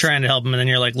like you're trying to help them and then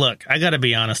you're like, look, I got to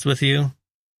be honest with you.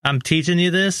 I'm teaching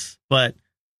you this, but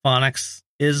phonics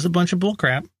is a bunch of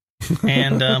bullcrap.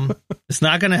 And it's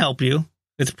not going to help you.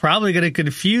 It's probably going to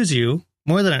confuse you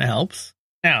more than it helps.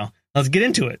 Now, let's get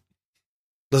into it.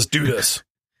 Let's do this.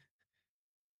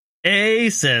 A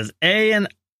says A and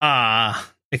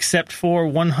ah, except for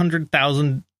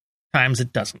 100,000 times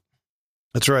it doesn't.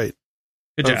 That's right.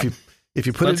 Good job. If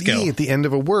you put an E at the end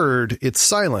of a word, it's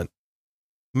silent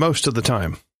most of the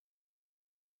time.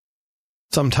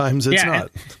 Sometimes it's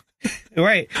not.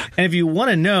 Right. And if you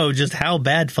want to know just how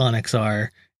bad phonics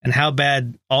are and how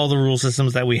bad all the rule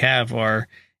systems that we have are,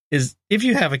 is if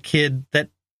you have a kid that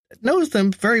knows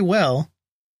them very well,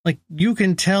 like you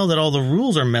can tell that all the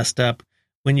rules are messed up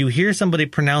when you hear somebody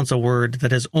pronounce a word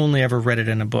that has only ever read it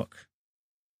in a book.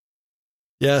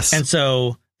 Yes. And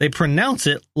so they pronounce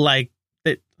it like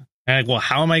it. And like, well,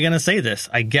 how am I going to say this?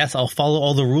 I guess I'll follow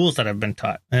all the rules that I've been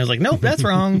taught. And I was like, nope, that's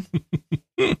wrong.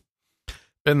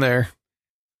 Been there.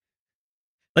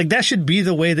 Like that should be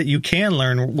the way that you can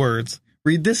learn words.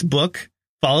 Read this book,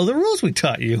 follow the rules we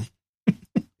taught you.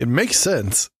 It makes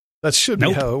sense. That should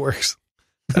be how it works.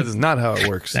 That is not how it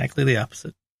works. Exactly the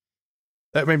opposite.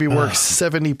 That maybe works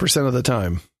 70% of the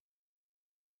time.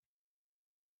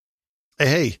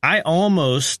 Hey, I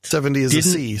almost 70 is a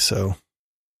C, so.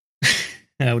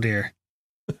 Oh dear.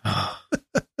 Oh,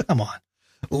 come on.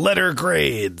 Letter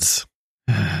grades.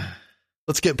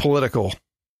 Let's get political.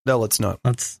 No, let's not.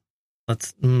 Let's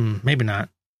maybe not.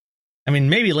 I mean,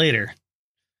 maybe later.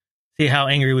 See how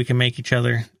angry we can make each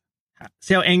other.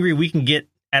 See how angry we can get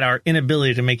at our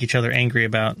inability to make each other angry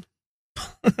about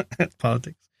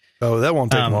politics. Oh, that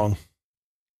won't take long.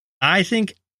 I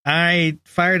think I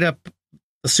fired up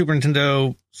the Super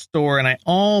Nintendo store and I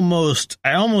almost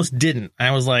didn't.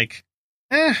 I was like,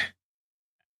 I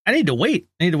need to wait.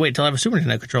 I need to wait till I have a Super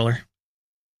Nintendo controller.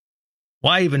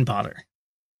 Why even bother?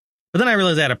 But then I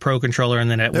realized I had a Pro controller and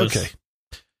then it was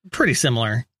pretty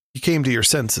similar. You came to your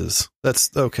senses.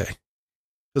 That's okay.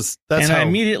 That's and I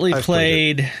immediately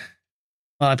played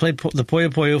I played the Puyo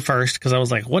Puyo first because I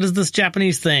was like, what is this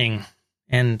Japanese thing?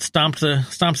 And stomped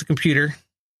the computer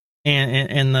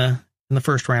in the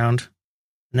first round.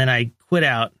 And then I quit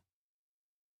out.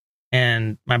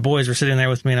 And my boys were sitting there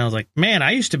with me and I was like, man,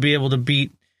 I used to be able to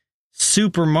beat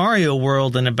Super Mario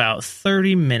World in about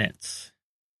 30 minutes.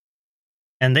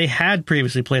 And they had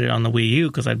previously played it on the Wii U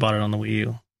because I bought it on the Wii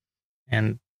U.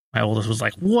 And my oldest was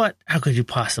like, what? How could you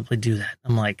possibly do that?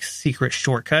 I'm like, secret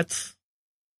shortcuts?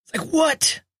 It's like,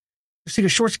 what? There's secret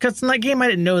shortcuts in that game? I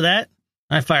didn't know that.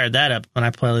 I fired that up and I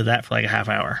played that for like a half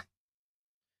hour.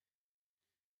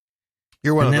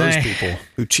 You're one of those people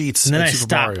who cheats and then at I Super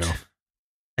stopped. Mario.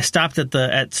 I stopped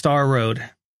at Star Road.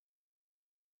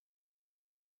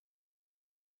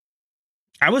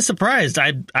 I was surprised.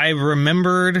 I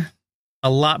remembered a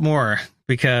lot more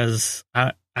because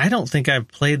I don't think I've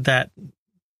played that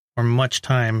for much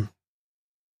time.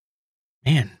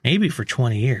 Man, maybe for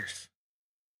 20 years.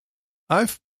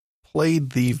 I've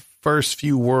played the first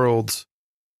few worlds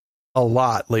a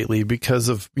lot lately because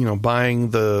of, buying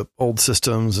the old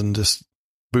systems and just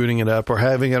booting it up or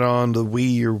having it on the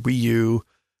Wii or Wii U.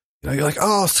 You're like,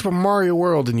 oh, Super Mario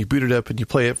World. And you boot it up and you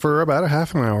play it for about a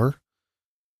half an hour.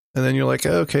 And then you're like,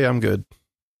 okay, I'm good.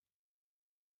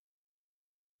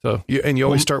 So you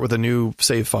always start with a new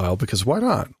save file because why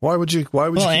not? Why would you keep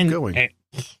going?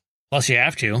 Plus you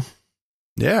have to.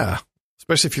 Yeah.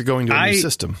 Especially if you're going to a new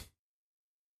system.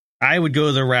 I would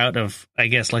go the route of, I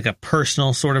guess, like a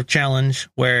personal sort of challenge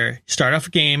where you start off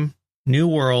a game, new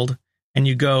world, and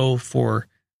you go for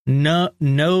no,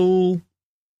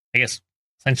 I guess,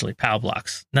 essentially POW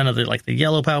blocks. None of the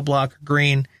yellow POW block,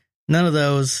 green, none of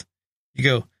those. You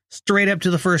go straight up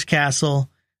to the first castle,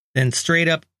 then straight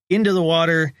up into the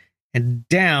water and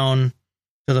down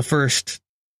to the first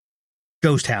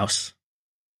ghost house.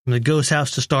 From the ghost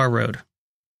house to Star Road.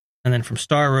 And then from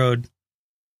Star Road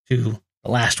to the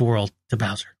last world to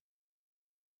Bowser.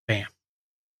 Bam.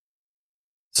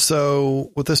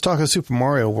 So with this talk of Super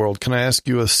Mario World, can I ask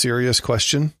you a serious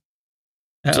question?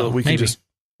 So that we can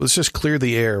let's just clear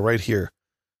the air right here.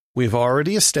 We've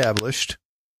already established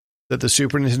that the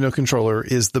Super Nintendo controller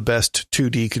is the best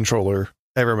 2D controller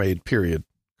ever made, period.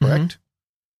 Correct? Mm-hmm.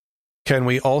 Can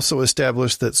we also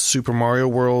establish that Super Mario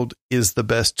World is the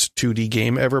best 2D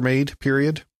game ever made,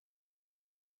 period?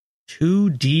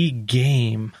 2D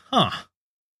game. Huh.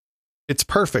 It's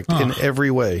perfect in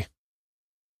every way.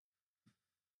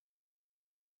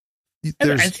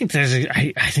 I think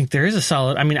there is a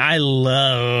solid. I mean, I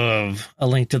love A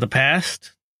Link to the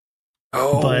Past.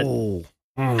 Oh,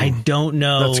 but I don't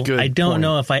know. That's good. I don't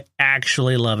know if I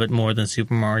actually love it more than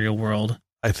Super Mario World.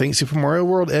 I think Super Mario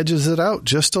World edges it out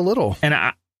just a little. And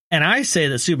I say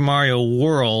that Super Mario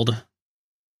World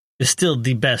is still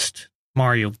the best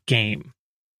Mario game.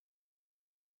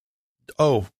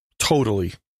 Oh,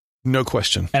 totally. No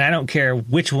question. And I don't care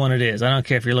which one it is. I don't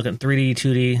care if you're looking 3D,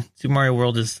 2D. Super Mario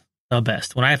World is the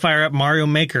best. When I fire up Mario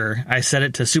Maker, I set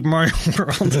it to Super Mario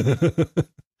World.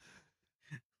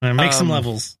 And I make some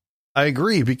levels. I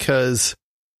agree, because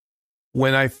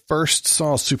when I first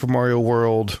saw Super Mario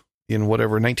World in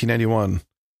 1991,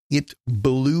 it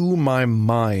blew my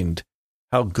mind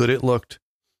how good it looked.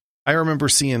 I remember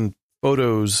seeing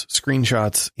photos,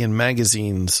 screenshots in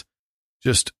magazines,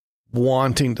 just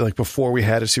wanting to, before we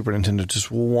had a Super Nintendo,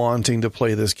 just wanting to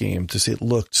play this game. Just it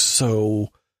looked so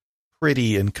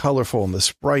pretty and colorful, and the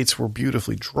sprites were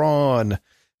beautifully drawn.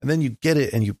 And then you get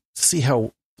it and you see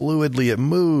how fluidly it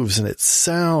moves and it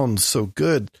sounds so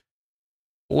good.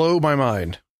 Blow my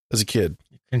mind as a kid.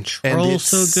 Control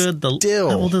so good. The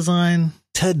level design.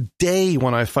 Today,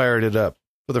 when I fired it up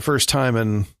for the first time,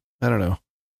 and I don't know,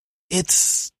 it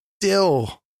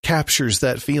still captures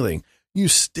that feeling. You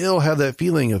still have that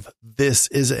feeling of this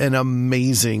is an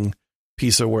amazing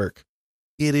piece of work.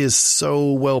 It is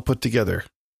so well put together.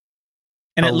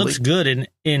 And it looks good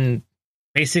in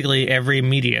basically every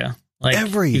media. You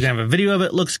can have a video of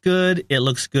it, looks good. It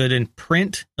looks good in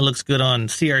print. It looks good on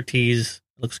CRTs. It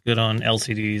looks good on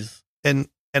LCDs. And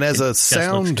as a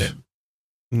sound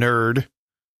nerd,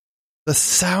 the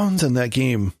sounds in that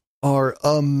game are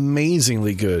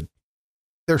amazingly good.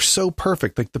 They're so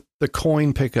perfect. Like the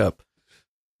coin pickup,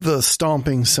 the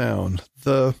stomping sound,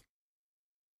 the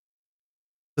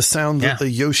sound that the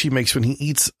Yoshi makes when he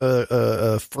eats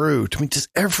a fruit. I mean, just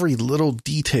every little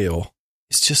detail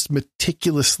is just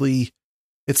meticulously.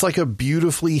 It's like a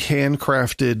beautifully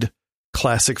handcrafted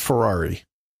classic Ferrari,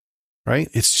 right?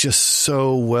 It's just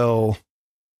so well.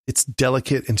 It's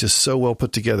delicate and just so well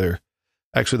put together.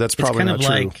 Actually, that's probably not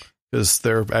true, because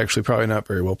they're actually probably not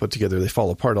very well put together. They fall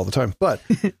apart all the time. But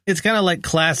it's kind of like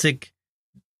classic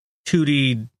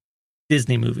 2D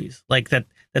Disney movies, like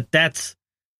that's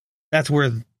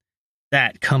where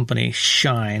that company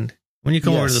shined. When you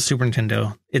come over to the Super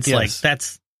Nintendo, it's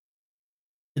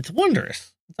it's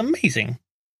wonderous. It's amazing.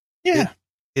 Yeah,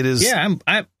 it is. Yeah,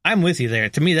 I'm with you there.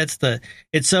 To me,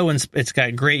 it's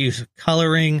got great use of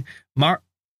coloring.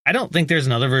 I don't think there's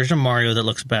another version of Mario that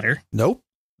looks better. Nope.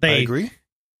 I agree.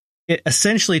 It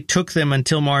essentially took them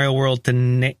until Mario World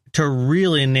to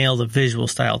really nail the visual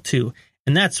style too.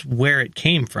 And that's where it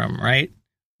came from, right?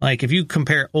 Like if you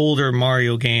compare older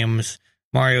Mario games,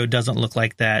 Mario doesn't look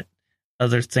like that.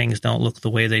 Other things don't look the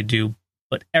way they do,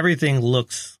 but everything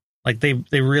looks like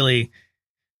they really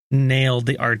nailed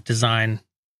the art design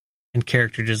and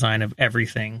character design of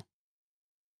everything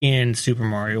in Super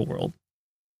Mario World.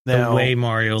 Now, the way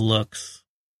Mario looks.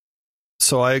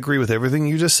 So I agree with everything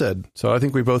you just said. So I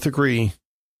think we both agree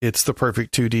it's the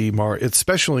perfect 2D Mario,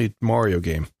 especially Mario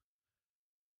game.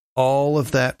 All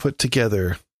of that put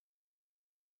together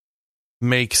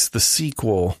makes the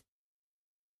sequel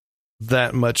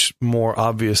that much more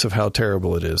obvious of how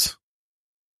terrible it is.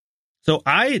 So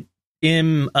I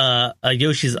am a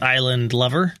Yoshi's Island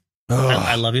lover.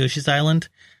 I love Yoshi's Island.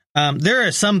 There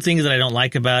are some things that I don't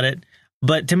like about it,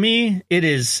 but to me, it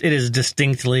is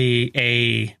distinctly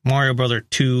a Mario Brother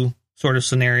 2 sort of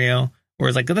scenario. Where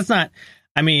it's like, that's not.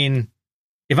 I mean,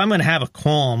 if I'm going to have a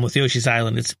qualm with Yoshi's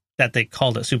Island, it's that they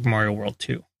called it Super Mario World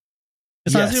 2.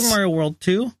 It's not Super Mario World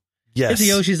 2. Yes, it's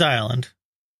Yoshi's Island.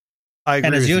 I agree.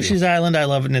 And as with Yoshi's you. Island, I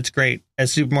love it and it's great.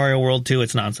 As Super Mario World 2,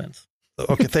 it's nonsense.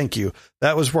 Okay, thank you.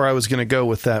 That was where I was going to go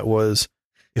with that. Was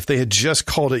if they had just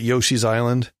called it Yoshi's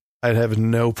Island, I'd have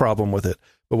no problem with it.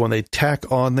 But when they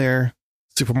tack on there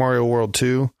Super Mario World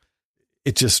 2,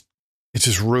 it just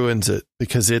ruins it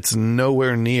because it's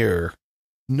nowhere near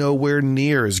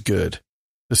as good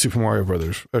as Super Mario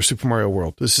Brothers or Super Mario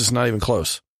World. This is not even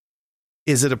close.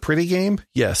 Is it a pretty game?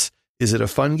 Yes. Is it a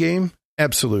fun game?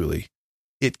 Absolutely.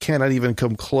 It cannot even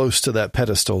come close to that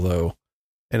pedestal though.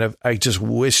 And I just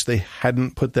wish they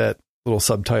hadn't put that little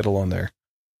subtitle on there.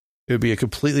 It would be a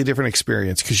completely different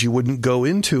experience because you wouldn't go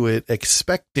into it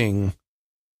expecting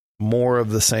more of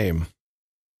the same.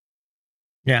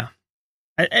 Yeah.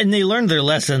 And they learned their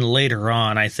lesson later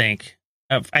on, I think.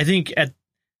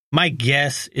 My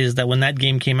guess is that when that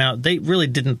game came out, they really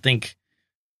didn't think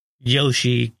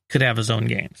Yoshi could have his own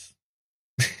games.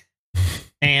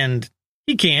 And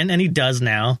he can, and he does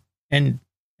now. And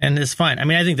it's fine. I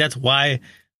mean, I think that's why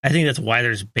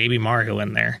there's Baby Mario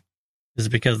in there, is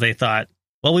because they thought,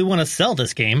 well, we want to sell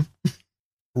this game.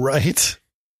 Right.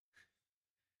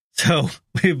 So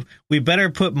we better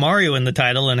put Mario in the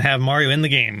title and have Mario in the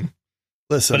game.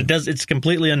 Listen, but it's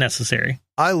completely unnecessary.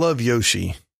 I love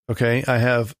Yoshi. Okay. I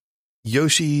have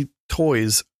Yoshi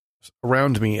toys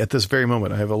around me at this very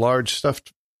moment. I have a large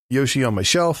stuffed Yoshi on my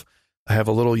shelf. I have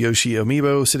a little Yoshi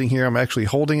amiibo sitting here. I'm actually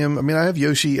holding him. I mean, I have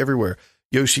Yoshi everywhere.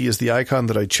 Yoshi is the icon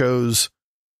that I chose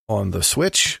on the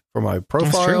Switch for my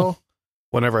profile.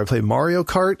 Whenever I play Mario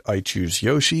Kart, I choose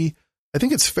Yoshi. I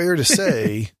think it's fair to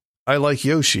say I like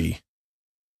Yoshi,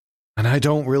 and I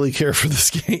don't really care for this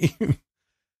game.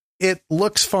 It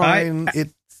looks fine.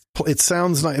 It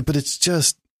sounds nice, but it's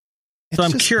just. So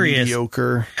I'm curious,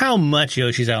 mediocre. How much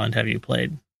Yoshi's Island have you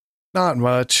played? Not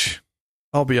much.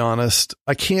 I'll be honest.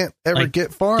 I can't ever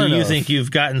get far enough. Do you think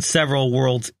you've gotten several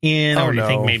worlds in, or do you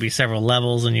think maybe several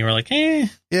levels and you were like, eh?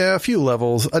 Yeah, a few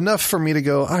levels. Enough for me to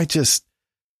go,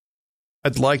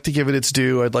 I'd like to give it its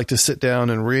due. I'd like to sit down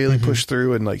and really push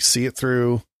through and like see it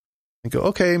through and go,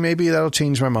 okay, maybe that'll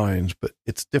change my mind. But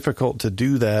it's difficult to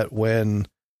do that when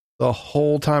the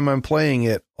whole time I'm playing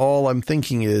it, all I'm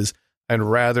thinking is I'd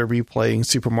rather be playing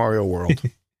Super Mario World.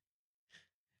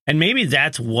 And maybe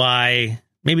that's why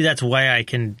I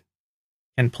can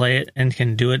play it and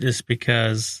can do it, is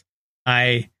because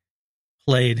I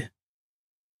played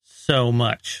so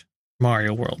much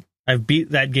Mario World. I've beat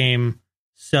that game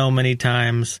so many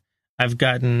times. I've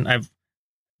to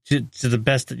the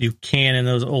best that you can in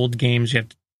those old games. You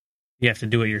have to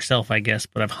do it yourself, I guess,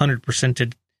 but I've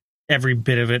 100%ed every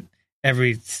bit of it,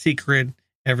 every secret,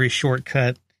 every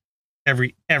shortcut,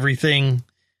 everything.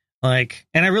 Like,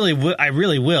 and I really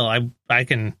will. I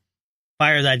can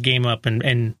fire that game up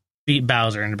and beat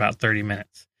Bowser in about 30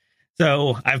 minutes.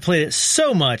 So I've played it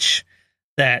so much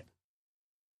that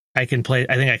I think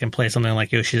I can play something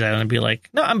like Yoshi's Island and be like,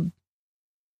 no,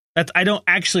 I don't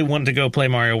actually want to go play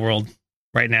Mario World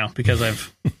right now because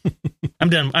I'm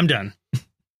done.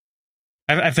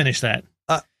 I finished that.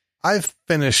 I've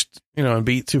finished, and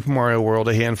beat Super Mario World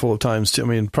a handful of times too. I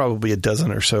mean, probably a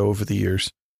dozen or so over the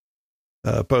years.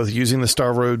 Both using the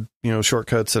Star Road,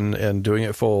 shortcuts and doing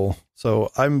it full.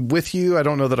 So I'm with you. I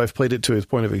don't know that I've played it to its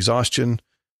point of exhaustion,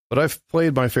 but I've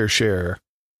played my fair share.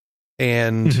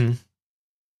 And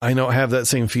I don't have that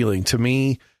same feeling. To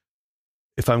me,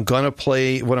 if I'm going to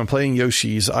play, when I'm playing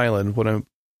Yoshi's Island,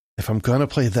 if I'm going to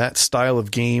play that style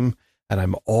of game and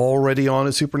I'm already on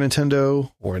a Super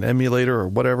Nintendo or an emulator or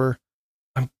whatever,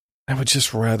 I would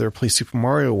just rather play Super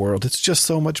Mario World. It's just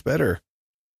so much better.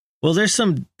 Well, there's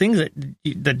some things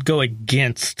that go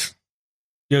against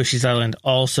Yoshi's Island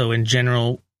also in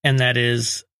general, and that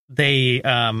is they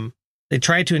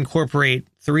try to incorporate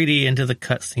 3D into the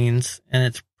cutscenes, and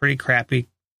it's pretty crappy,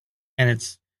 and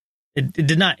it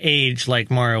did not age like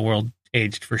Mario World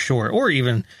aged for sure, or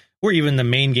even or even the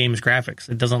main game's graphics.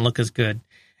 It doesn't look as good.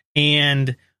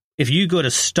 And if you go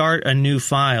to start a new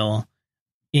file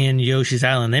in Yoshi's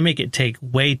Island, they make it take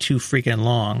way too freaking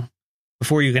long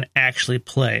before you can actually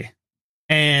play.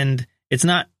 And it's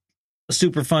not a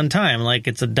super fun time. Like,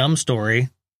 it's a dumb story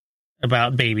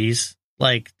about babies,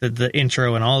 like the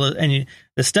intro and all the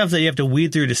stuff that you have to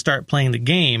weed through to start playing the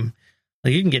game.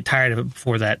 Like, you can get tired of it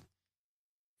before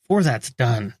that's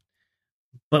done.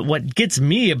 But what gets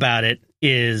me about it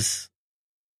is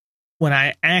when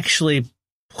I actually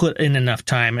put in enough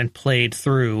time and played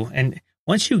through, and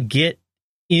once you get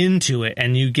into it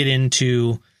and you get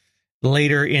into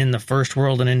later in the first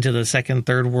world and into the second,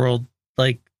 third world,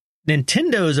 like,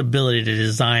 Nintendo's ability to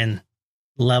design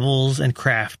levels and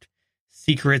craft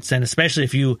secrets, and especially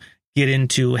if you get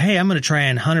into, hey, I'm going to try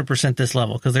and 100% this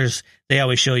level, because they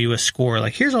always show you a score,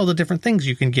 like, here's all the different things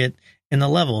you can get in the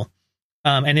level.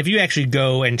 And if you actually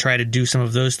go and try to do some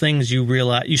of those things,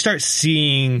 you start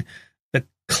seeing the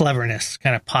cleverness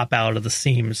kind of pop out of the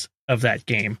seams of that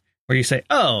game, where you say,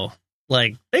 oh,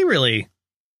 like, they really,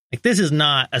 like, this is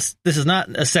not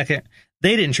a second,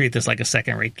 they didn't treat this like a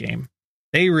second rate game.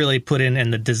 They really put in,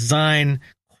 and the design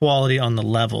quality on the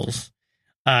levels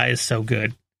is so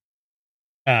good.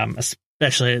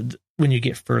 Especially when you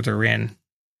get further in.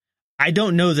 I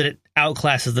don't know that it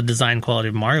outclasses the design quality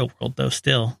of Mario World, though.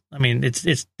 Still, I mean,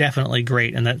 it's definitely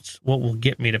great, and that's what will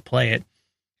get me to play it.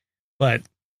 But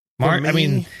for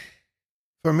me,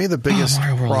 the biggest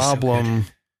problem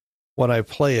when I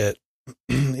play it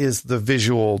is the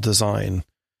visual design.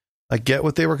 I get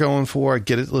what they were going for. I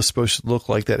get it was supposed to look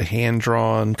like that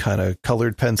hand-drawn kind of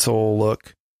colored pencil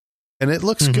look, and it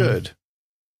looks good.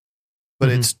 But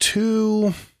it's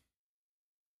too,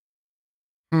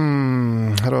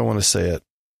 how do I want to say it?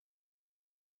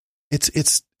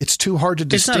 It's too hard to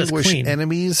distinguish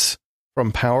enemies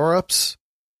from power-ups.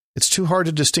 It's too hard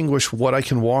to distinguish what I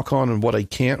can walk on and what I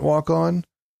can't walk on.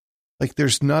 Like,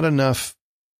 there's not enough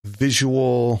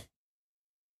visual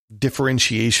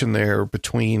differentiation there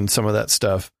between some of that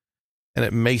stuff, and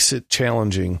it makes it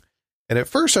challenging. And at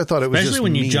first I thought it was especially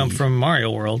when you jump from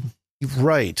Mario World,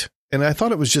 right? And I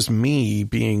thought it was just me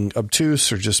being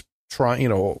obtuse or just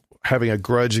trying, having a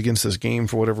grudge against this game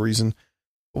for whatever reason.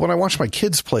 But when I watch my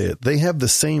kids play it, they have the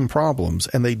same problems,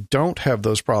 and they don't have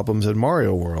those problems in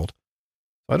Mario World.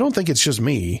 I don't think it's just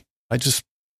me. I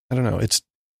don't know.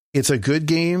 It's a good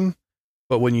game.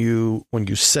 But when you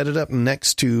set it up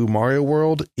next to Mario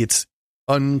World, it's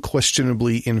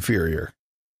unquestionably inferior.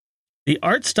 The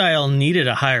art style needed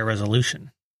a higher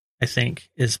resolution, I think,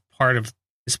 is part of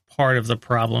the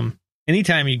problem.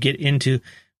 Anytime you get into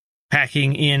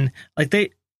packing in, like, they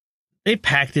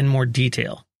packed in more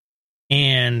detail.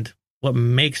 And what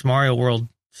makes Mario World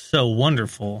so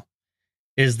wonderful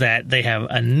is that they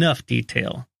have enough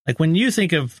detail. Like, when you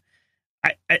think of,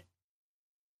 I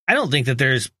don't think that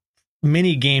there's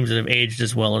many games that have aged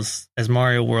as well as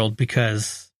Mario World,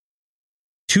 because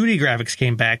 2D graphics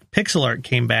came back, pixel art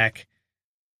came back,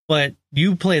 but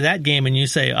you play that game and you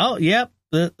say, oh, yep,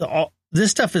 this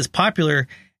stuff is popular,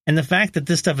 and the fact that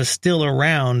this stuff is still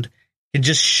around can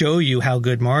just show you how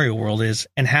good Mario World is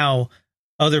and how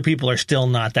other people are still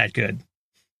not that good.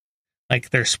 Like,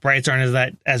 their sprites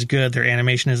aren't as good, their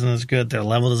animation isn't as good, their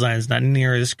level design is not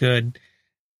near as good.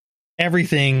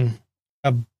 Everything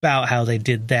about how they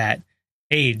did that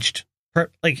aged.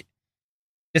 Like,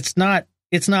 it's not,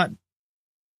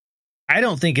 I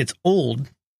don't think it's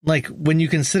old. Like, when you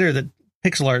consider that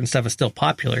pixel art and stuff is still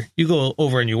popular, you go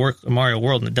over and you work Mario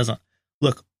World and it doesn't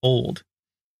look old.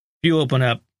 If you open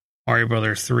up Mario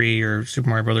Brothers 3 or Super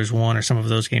Mario Brothers 1 or some of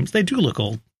those games, they do look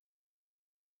old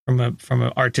from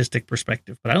an artistic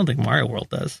perspective, but I don't think Mario World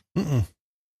does.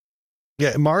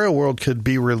 Yeah, Mario World could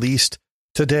be released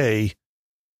today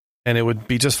and it would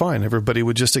be just fine. Everybody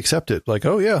would just accept it. Like,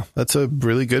 oh yeah, that's a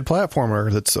really good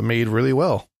platformer that's made really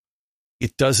well.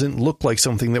 It doesn't look like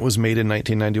something that was made in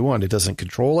 1991. It doesn't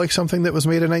control like something that was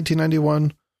made in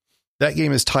 1991. That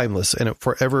game is timeless, and it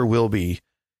forever will be.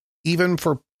 Even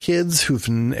for kids who've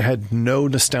had no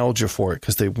nostalgia for it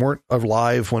because they weren't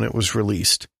alive when it was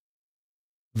released,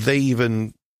 they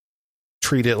even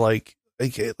treat it like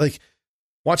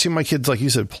watching my kids, like you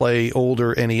said, play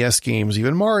older NES games,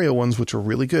 even Mario ones, which are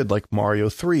really good, like Mario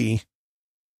 3,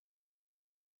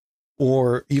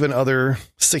 or even other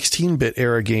 16-bit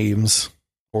era games,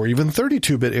 or even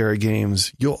 32-bit era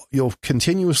games. You'll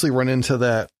continuously run into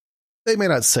that. They may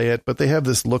not say it, but they have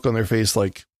this look on their face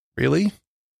like, really?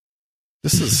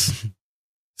 This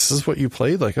is what you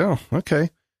played? Like, oh, okay.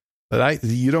 But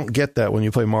you don't get that when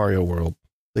you play Mario World.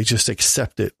 They just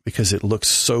accept it because it looks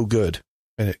so good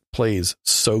and it plays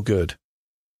so good.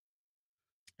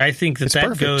 I think that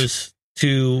Perfect. goes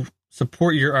to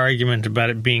support your argument about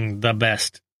it being the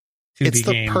best 2D It's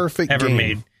the game perfect ever game.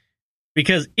 made.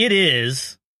 Because it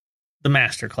is the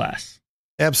masterclass.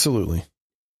 Absolutely.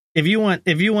 If you want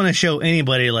to show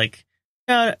anybody like,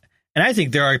 and I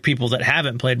think there are people that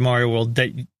haven't played Mario World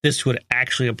that this would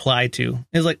actually apply to.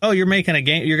 It's like, oh, you're making a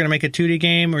game, you're going to make a 2D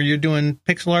game, or you're doing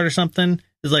pixel art or something.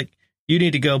 It's like, you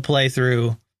need to go play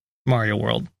through Mario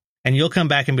World, and you'll come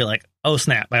back and be like, oh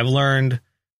snap, I've learned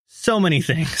so many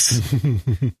things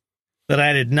that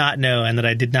I did not know and that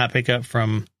I did not pick up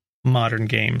from modern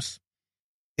games.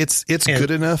 It's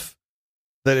good enough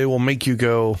that it will make you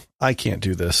go, I can't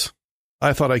do this.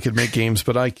 I thought I could make games,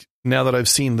 but now that I've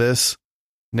seen this,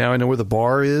 now I know where the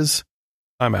bar is.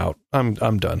 I'm out. I'm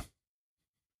done.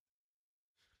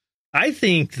 I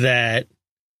think that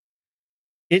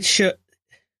it should.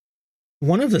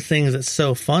 One of the things that's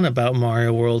so fun about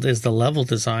Mario World is the level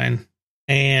design,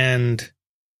 and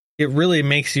it really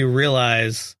makes you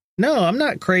realize, no, I'm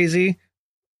not crazy.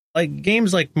 Like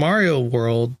games like Mario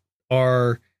World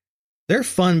they're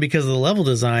fun because of the level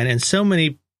design, and so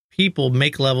many people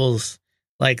make levels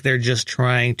like they're just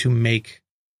trying to make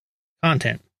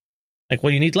content. Like,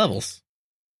 well, you need levels.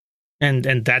 And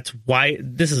that's why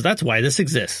this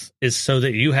exists, is so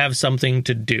that you have something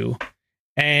to do.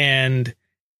 And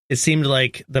it seemed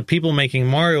like the people making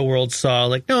Mario World saw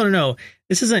like, no,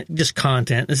 this isn't just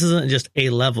content. This isn't just a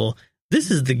level.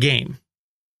 This is the game.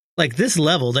 Like this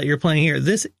level that you're playing here,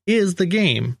 this is the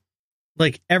game.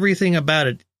 Like everything about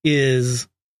it is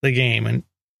the game and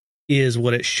is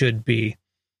what it should be.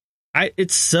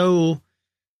 It's so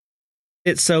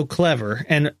clever.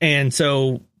 And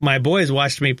so my boys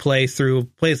watched me play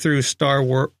through Star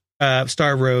Road.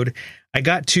 I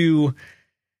got to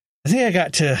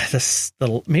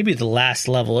maybe the last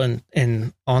level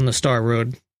in on the Star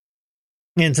Road.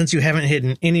 And since you haven't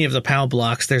hidden any of the POW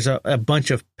blocks, there's a bunch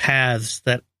of paths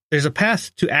there's a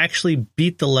path to actually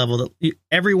beat the level.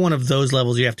 Every one of those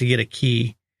levels, you have to get a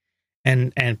key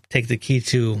and take the key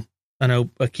to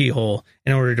a keyhole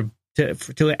in order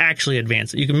to actually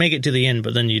advance it. You can make it to the end,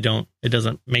 but then it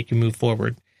doesn't make you move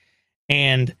forward.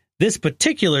 And this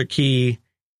particular key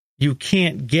you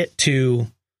can't get to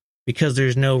because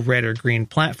there's no red or green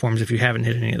platforms if you haven't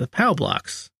hit any of the POW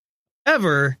blocks.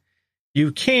 However,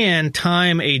 you can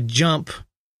time a jump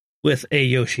with a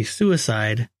Yoshi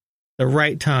suicide the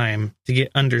right time to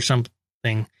get under something.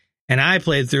 And I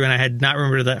played through and I had not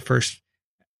remembered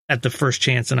at the first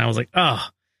chance, and I was like, oh,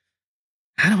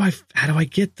 how do I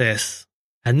get this?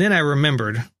 And then I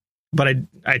remembered, but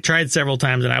I tried several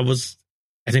times, and I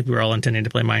think we were all intending to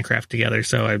play Minecraft together,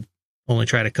 so I only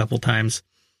tried a couple times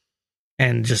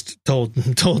and just told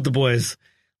the boys,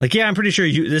 like, yeah, I'm pretty sure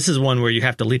this is one where you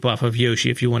have to leap off of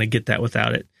Yoshi if you want to get that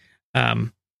without it.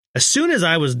 As soon as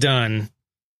I was done,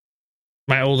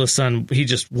 my oldest son,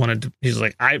 he's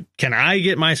like, can I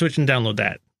get my Switch and download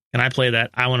that? Can I play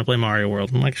that? I want to play Mario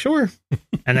World. I'm like, sure.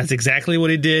 And that's exactly what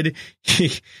he did.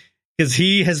 Because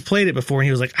he has played it before, and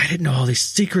he was like, I didn't know all these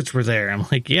secrets were there. I'm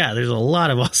like, yeah, there's a lot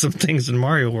of awesome things in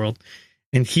Mario World.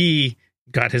 And he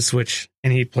got his Switch,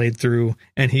 and he played through,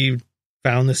 and he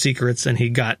found the secrets, and he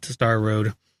got to Star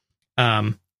Road.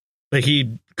 But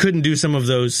he couldn't do some of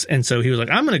those, and so he was like,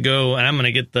 I'm going to go, and I'm going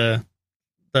to get the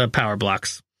power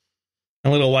blocks. A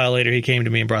little while later, he came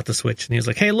to me and brought the Switch, and he was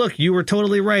like, hey, look, you were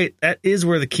totally right. That is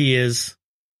where the key is.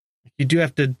 You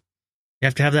have to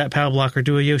have that power block or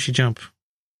do a Yoshi jump.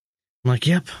 I'm like,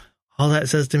 yep. All that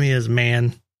says to me is,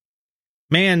 man,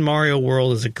 Mario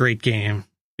World is a great game,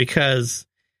 because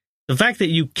the fact that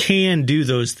you can do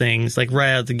those things like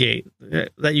right out the gate,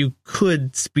 that you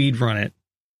could speed run it.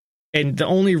 And the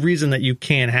only reason that you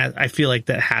can I feel like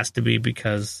that has to be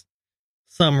because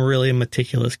some really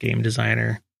meticulous game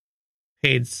designer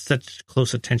paid such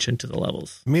close attention to the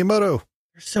levels. Miyamoto.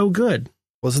 They're so good.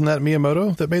 Wasn't that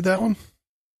Miyamoto that made that one?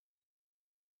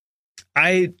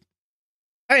 I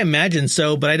imagine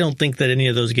so, but I don't think that any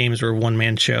of those games were a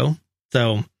one-man show.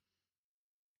 So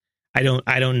I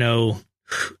don't know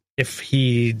if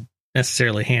he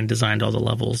necessarily hand designed all the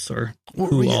levels or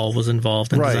who all was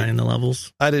involved in designing the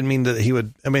levels. I didn't mean that he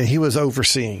would. I mean, he was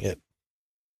overseeing it.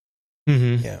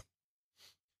 Mm-hmm. Yeah.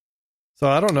 So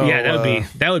I don't know. Yeah,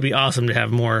 that would be awesome to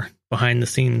have more behind the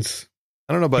scenes.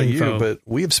 I don't know about you, but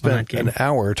we have spent an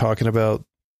hour talking about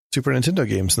Super Nintendo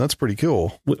games, and that's pretty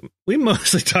cool. We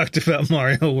mostly talked about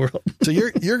Mario World. So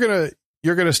you're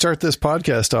gonna start this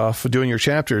podcast off with doing your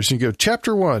chapters. You go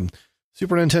chapter 1,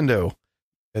 Super Nintendo,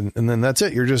 and then that's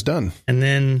it. You're just done. And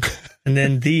then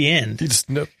the end.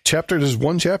 Chapter is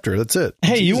one chapter. That's it.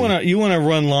 Hey, you wanna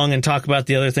run long and talk about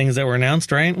the other things that were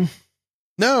announced, right?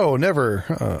 No, never.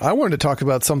 I wanted to talk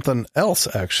about something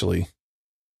else, actually.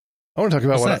 I want to talk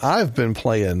about what I've been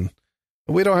playing.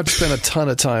 We don't have to spend a ton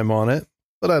of time on it,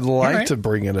 but I'd like to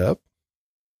bring it up.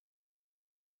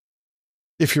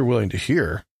 If you're willing to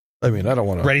hear. I mean, I don't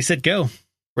want to... Ready, set, go.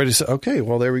 Ready, set... Okay,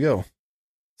 well, there we go.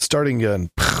 Starting gun.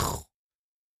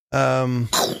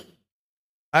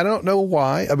 I don't know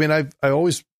why. I mean, I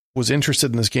always was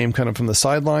interested in this game kind of from the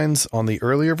sidelines on the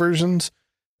earlier versions.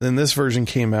 Then this version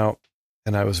came out,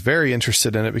 and I was very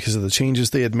interested in it because of the changes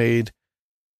they had made.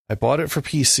 I bought it for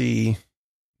PC.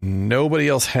 Nobody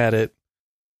else had it.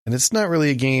 And it's not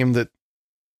really a game that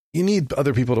you need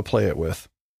other people to play it with.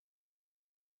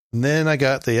 And then I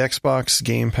got the Xbox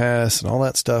Game Pass and all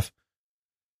that stuff.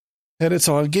 And it's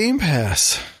on Game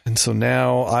Pass. And so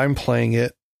now I'm playing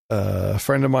it. A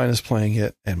friend of mine is playing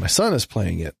it, and my son is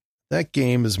playing it. That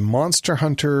game is Monster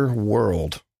Hunter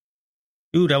World.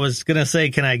 Dude, I was going to say,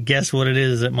 can I guess what it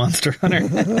is at Monster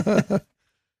Hunter?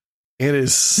 It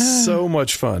is so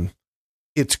much fun.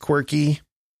 It's quirky.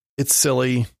 It's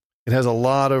silly. It has a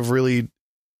lot of really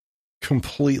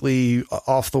completely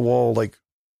off the wall, like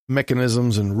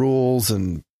mechanisms and rules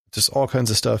and just all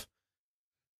kinds of stuff.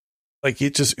 Like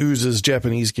it just oozes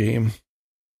Japanese game.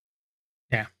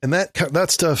 Yeah. And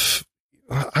that stuff,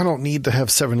 I don't need to have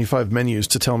 75 menus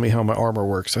to tell me how my armor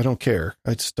works. I don't care.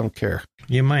 I just don't care.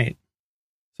 You might.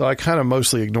 So I kind of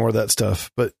mostly ignore that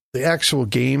stuff, but the actual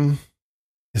game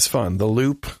is fun. The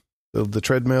loop, the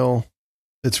treadmill,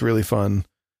 it's really fun.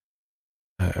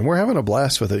 And we're having a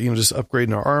blast with it. You know, just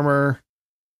upgrading our armor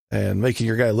and making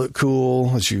your guy look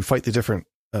cool as you fight the different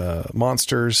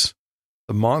monsters.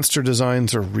 The monster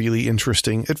designs are really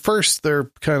interesting. At first, they're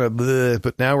kind of bleh,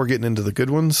 but now we're getting into the good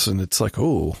ones, and it's like,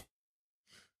 oh,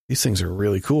 these things are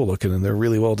really cool looking, and they're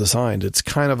really well designed. It's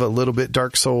kind of a little bit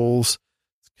Dark Souls.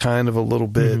 It's kind of a little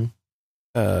bit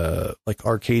like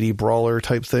arcadey brawler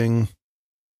type thing.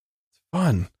 It's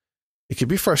fun. It can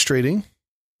be frustrating,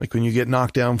 like when you get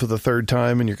knocked down for the third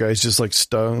time and your guy's just like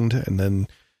stunned, and then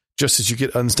just as you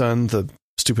get unstunned, the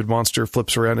stupid monster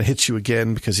flips around and hits you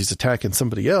again because he's attacking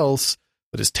somebody else,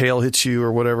 but his tail hits you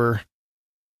or whatever.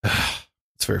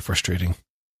 It's very frustrating.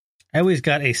 I always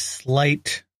got a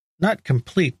slight, not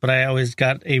complete, but I always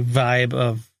got a vibe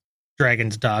of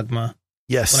Dragon's Dogma.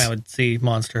 Yes. When I would see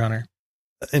Monster Hunter.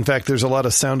 In fact, there's a lot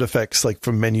of sound effects like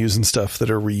from menus and stuff that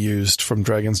are reused from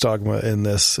Dragon's Dogma in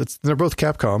this. They're both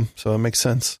Capcom, so it makes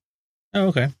sense. Oh,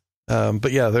 okay.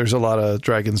 But yeah, there's a lot of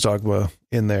Dragon's Dogma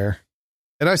in there.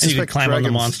 And I suspect you could climb on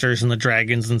the monsters and the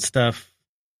dragons and stuff.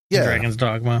 Yeah. Dragon's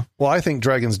Dogma. Well, I think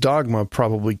Dragon's Dogma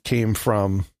probably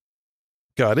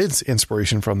got its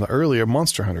inspiration from the earlier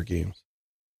Monster Hunter games.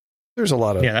 There's a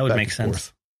lot of that would make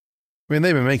sense. I mean,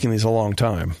 they've been making these a long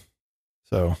time.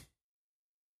 So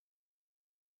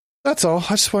that's all.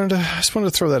 I just wanted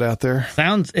to throw that out there.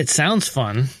 It sounds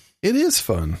fun. It is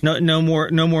fun. No more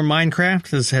Minecraft.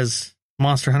 Has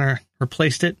Monster Hunter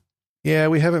replaced it? Yeah,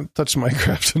 we haven't touched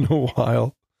Minecraft in a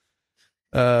while.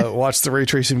 Watched the ray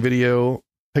tracing video,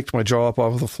 picked my jaw up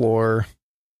off the floor,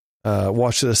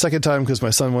 watched it a second time because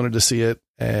my son wanted to see it,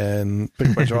 and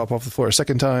picked my jaw up off the floor a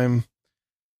second time.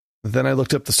 Then I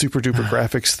looked up the super duper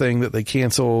graphics thing that they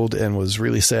canceled and was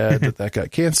really sad that got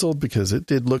canceled because it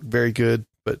did look very good,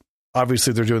 but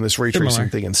obviously they're doing this ray tracing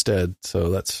thing instead.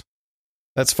 So that's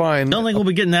fine. Don't think we'll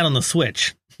be getting that on the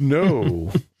Switch.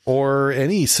 No, or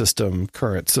any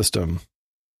current system.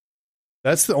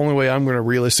 That's the only way I'm going to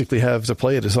realistically have to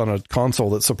play it is on a console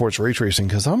that supports ray tracing,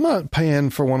 because I'm not paying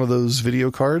for one of those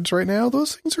video cards right now.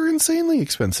 Those things are insanely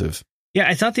expensive. Yeah,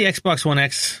 I thought the Xbox One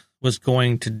X was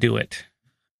going to do it.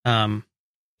 Can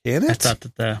it?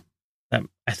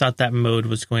 I thought that mode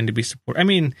was going to be supported. I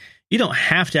mean, you don't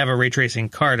have to have a ray tracing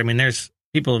card. I mean, there's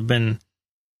people have been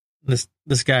this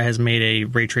guy has made a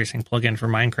ray tracing plugin for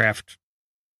Minecraft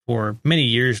for many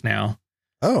years now.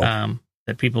 Oh,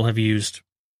 that people have used.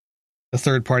 A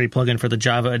third-party plugin for the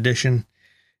Java edition.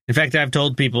 In fact, I've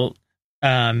told people,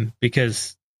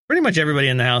 because pretty much everybody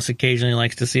in the house occasionally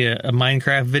likes to see a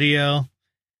Minecraft video.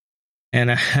 And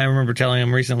I remember telling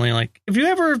them recently, like, if you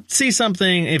ever see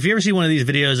one of these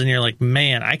videos and you're like,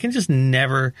 man, I can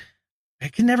never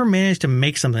manage to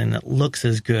make something that looks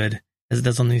as good as it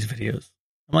does on these videos.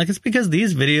 I'm like, it's because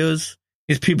these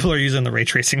people are using the ray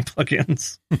tracing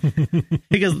plugins.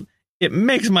 Because it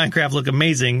makes Minecraft look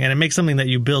amazing, and it makes something that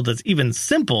you build that's even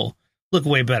simple look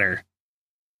way better.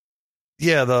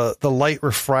 Yeah, the light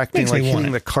refracting, like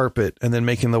hitting the carpet, and then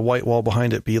making the white wall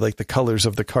behind it be like the colors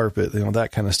of the carpet. You know,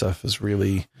 that kind of stuff is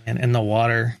really... And the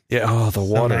water. Yeah, the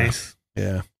water. Nice.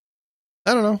 Yeah.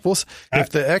 I don't know. If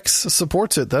the X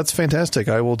supports it, that's fantastic.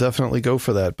 I will definitely go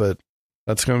for that, but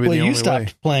that's going to be the only way. Well, you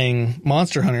stopped playing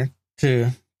Monster Hunter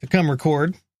to come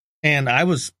record, and I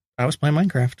was playing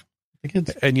Minecraft with the kids.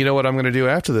 And you know what I'm going to do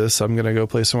after this? I'm going to go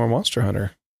play some more Monster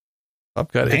Hunter.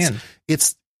 I've got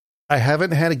it's I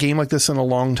haven't had a game like this in a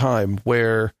long time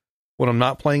where when I'm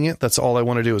not playing it, that's all I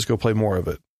want to do is go play more of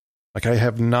it. Like I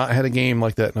have not had a game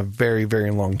like that in a very,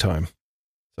 very long time.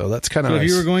 So that's kind of nice. If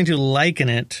you were going to liken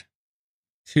it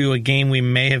to a game we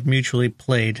may have mutually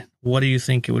played, what do you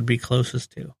think it would be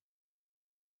closest to?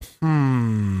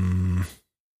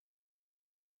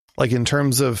 Like in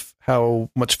terms of how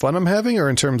much fun I'm having, or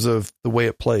in terms of the way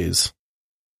it plays?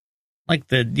 Like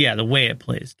the way it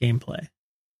plays, gameplay.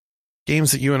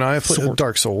 Games that you and I have played,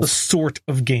 Dark Souls. The sort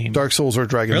of game. Dark Souls or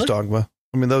Dragon's Really? Dogma.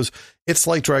 I mean, it's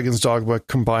like Dragon's Dogma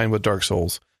combined with Dark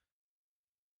Souls.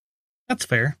 That's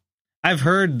fair. I've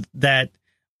heard that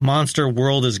Monster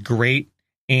World is great,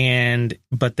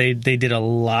 but they did a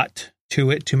lot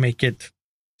to it to make it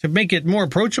more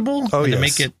approachable. Oh, and yes. to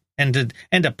make it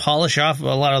and to polish off a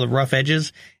lot of the rough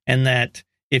edges, and that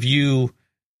if you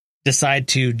decide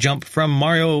to jump from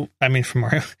Monster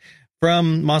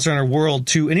Hunter World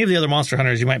to any of the other Monster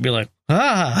Hunters, you might be like,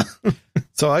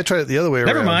 So I tried it the other way around.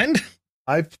 never mind.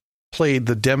 I've played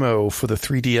the demo for the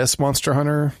 3DS Monster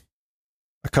Hunter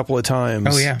a couple of times.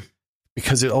 Oh yeah,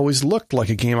 because it always looked like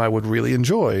a game I would really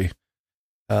enjoy.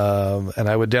 And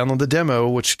I would download the demo,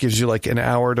 which gives you like an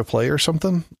hour to play or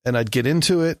something. And I'd get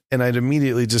into it and I'd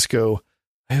immediately just go,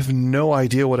 I have no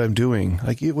idea what I'm doing.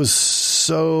 Like it was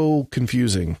so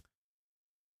confusing.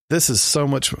 This is so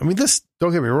much. I mean,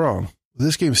 don't get me wrong.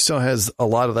 This game still has a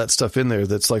lot of that stuff in there.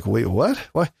 That's like, wait, what?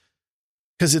 What?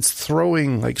 Because it's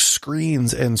throwing like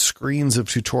screens and screens of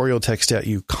tutorial text at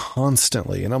you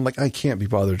constantly. And I'm like, I can't be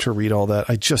bothered to read all that.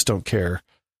 I just don't care.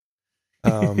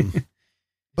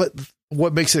 But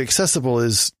what makes it accessible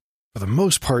is, for the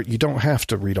most part, you don't have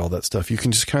to read all that stuff. You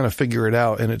can just kind of figure it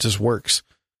out and it just works.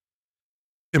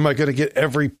 Am I going to get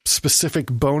every specific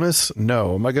bonus?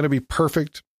 No. Am I going to be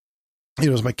perfect?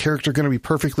 Is my character going to be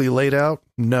perfectly laid out?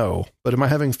 No. But am I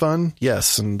having fun?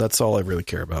 Yes. And that's all I really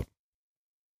care about.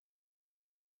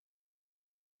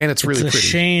 And it's really pretty.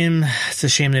 It's a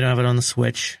shame they don't have it on the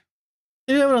Switch.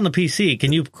 They have it on the PC.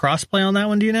 Can you crossplay on that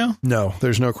one? Do you know? No,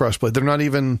 there's no crossplay. They're not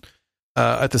even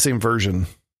at the same version.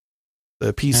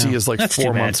 The PC is like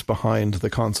 4 months behind the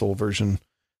console version.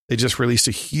 They just released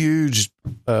a huge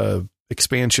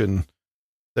expansion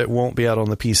that won't be out on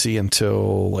the PC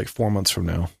until like 4 months from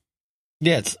now.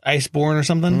 Yeah, it's Iceborne or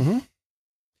something. Mm-hmm.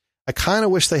 I kind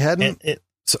of wish they hadn't.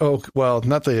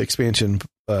 Not the expansion,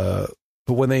 but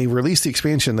when they released the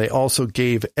expansion, they also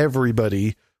gave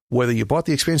everybody, whether you bought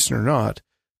the expansion or not,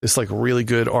 this like really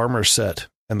good armor set.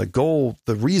 And the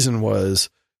reason was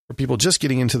for people just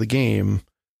getting into the game,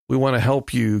 we want to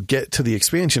help you get to the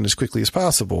expansion as quickly as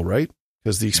possible, right?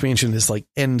 Because the expansion is like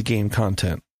end game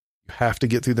content. You have to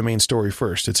get through the main story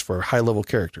first. It's for high level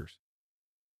characters.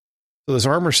 So this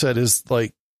armor set is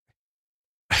like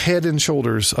head and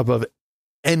shoulders above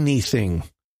anything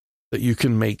that you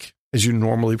can make as you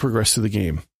normally progress through the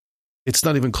game. It's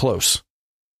not even close.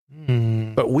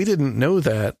 But we didn't know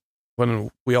that when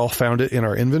we all found it in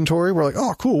our inventory. We're like,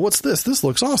 oh, cool. What's this? This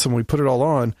looks awesome. We put it all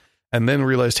on and then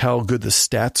realized how good the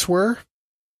stats were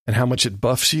and how much it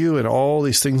buffs you and all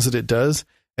these things that it does.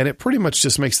 And it pretty much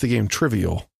just makes the game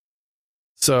trivial.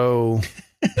 So...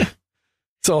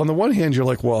 So on the one hand, you're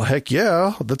like, well, heck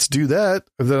yeah, let's do that.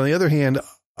 But then on the other hand,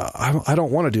 I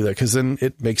don't want to do that because then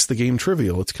it makes the game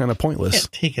trivial. It's kind of pointless. You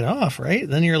can't take it off, right?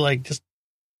 Then you're like just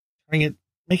making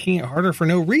it harder for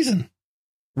no reason.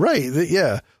 Right.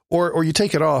 Yeah. Or you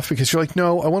take it off because you're like,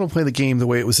 no, I want to play the game the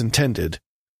way it was intended.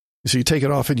 So you take it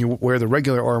off and you wear the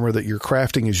regular armor that you're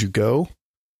crafting as you go.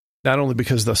 Not only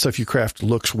because the stuff you craft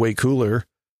looks way cooler,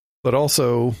 but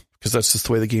also because that's just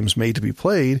the way the game's made to be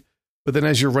played. But then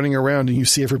as you're running around and you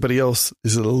see everybody else,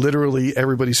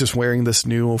 everybody's just wearing this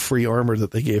new free armor that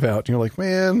they gave out. And you're like,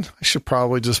 man, I should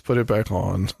probably just put it back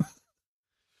on.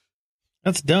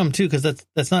 That's dumb too, because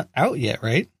that's not out yet,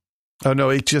 right? Oh no,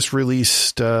 it just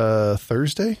released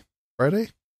Friday.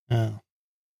 Oh.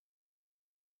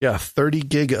 Yeah, 30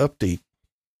 gig update.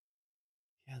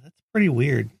 Yeah, that's pretty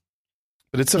weird.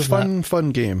 But it's a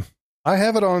fun game. I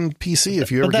have it on PC.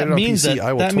 If you ever get it on PC,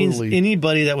 I will that totally... means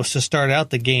anybody that was to start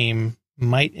out the game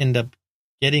might end up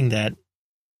getting that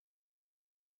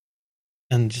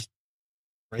and just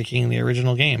breaking the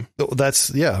original game. It's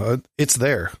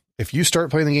there. If you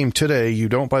start playing the game today, you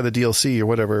don't buy the DLC or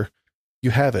whatever, you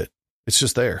have it. It's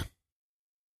just there.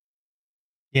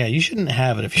 Yeah, you shouldn't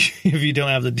have it if you don't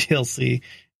have the DLC,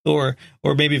 or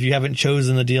maybe if you haven't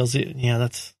chosen the DLC. Yeah,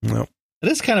 that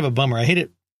is kind of a bummer. I hate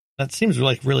it. That seems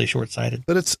like really short-sighted.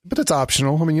 But it's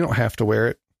optional. I mean, you don't have to wear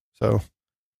it. So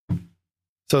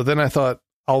So then I thought,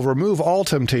 I'll remove all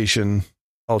temptation.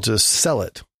 I'll just sell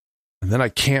it. And then I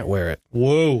can't wear it.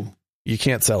 Whoa. You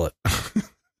can't sell it.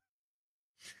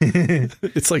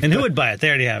 It's like, and who would buy it? They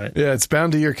already have it. Yeah, it's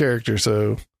bound to your character.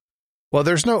 So, well,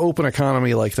 there's no open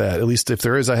economy like that. At least if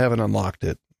there is, I haven't unlocked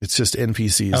it. It's just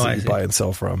NPCs that you buy and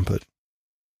sell from. But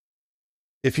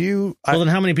if you, then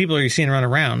how many people are you seeing run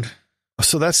around?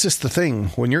 So that's just the thing.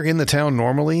 When you're in the town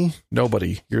normally,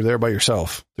 nobody. You're there by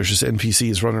yourself. There's just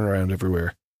NPCs running around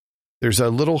everywhere. There's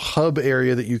a little hub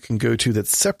area that you can go to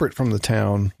that's separate from the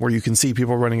town where you can see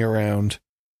people running around.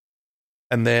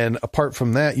 And then apart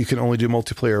from that, you can only do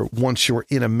multiplayer once you're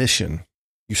in a mission.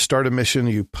 You start a mission,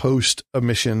 you post a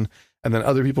mission, and then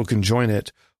other people can join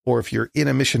it. Or if you're in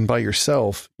a mission by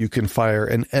yourself, you can fire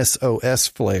an SOS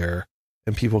flare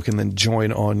and people can then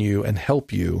join on you and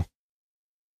help you.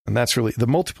 And that's really, the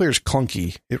multiplayer is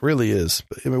clunky. It really is.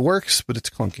 It works, but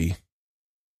it's clunky.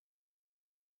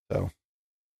 So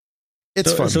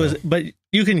it's fun. But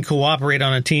you can cooperate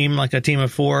on a team, like a team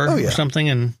of 4 or something,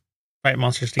 and fight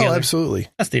monsters together. Oh, absolutely.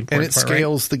 That's the important part. And it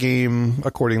scales the game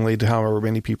accordingly to however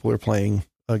many people are playing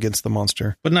against the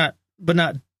monster. But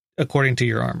not according to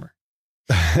your armor.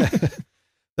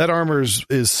 That armor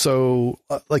is so,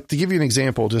 like, to give you an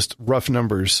example, just rough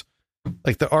numbers.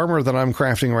 Like the armor that I'm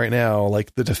crafting right now,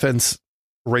 like the defense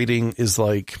rating is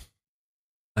like,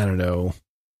 I don't know,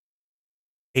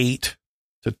 8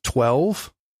 to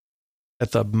 12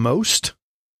 at the most.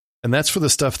 And that's for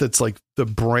the stuff that's like the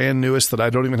brand newest that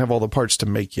I don't even have all the parts to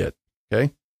make yet.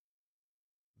 Okay.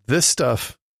 This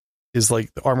stuff is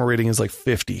like, the armor rating is like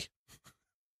 50.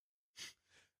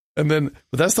 And then,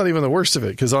 but that's not even the worst of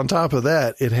it. Cause on top of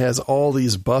that, it has all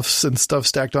these buffs and stuff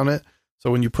stacked on it. So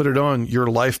when you put it on, your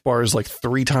life bar is like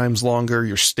 3 times longer.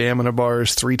 Your stamina bar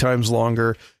is 3 times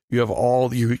longer. You have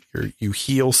you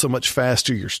heal so much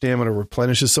faster. Your stamina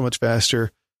replenishes so much faster.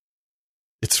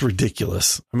 It's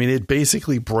ridiculous. I mean, it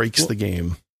basically breaks the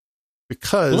game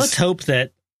because let's hope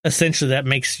that essentially that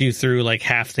makes you through like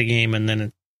half the game. And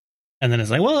then it's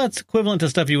like, well, that's equivalent to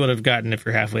stuff you would have gotten if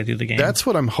you're halfway through the game. That's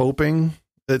what I'm hoping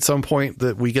at some point,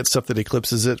 that we get stuff that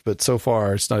eclipses it. But so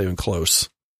far it's not even close.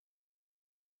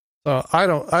 I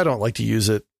don't like to use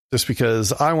it just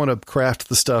because I want to craft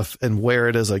the stuff and wear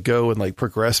it as I go and like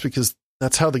progress, because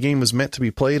that's how the game was meant to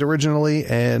be played originally.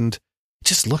 And it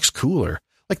just looks cooler.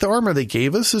 Like the armor they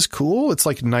gave us is cool. It's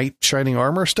like knight shining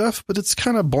armor stuff, but it's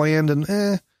kind of bland and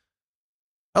I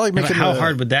like making how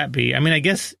hard would that be? I mean, I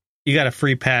guess you got a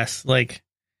free pass. Like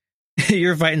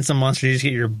you're fighting some monster, you just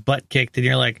get your butt kicked and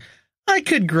you're like, I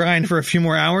could grind for a few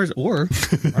more hours or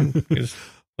just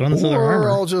put on this other armor.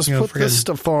 I'll just put this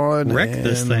stuff on. Wreck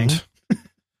this thing.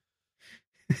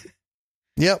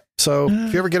 Yep. So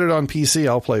if you ever get it on PC,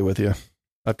 I'll play with you.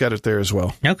 I've got it there as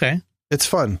well. Okay. It's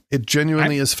fun. It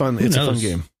genuinely is fun. It's a fun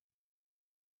game.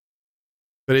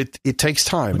 But it takes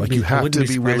time. Like you have to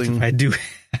be willing. I do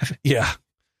have it. Yeah.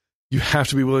 You have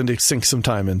to be willing to sink some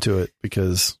time into it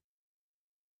because.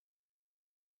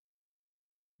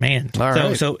 Man. All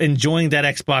right. So enjoying that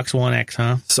Xbox One X,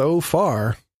 huh? So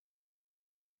far.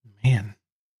 Man.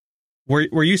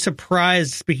 Were you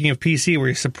surprised, speaking of PC, were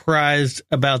you surprised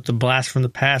about the blast from the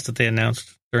past that they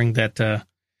announced during that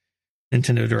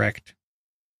Nintendo Direct?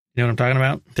 You know what I'm talking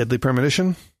about? Deadly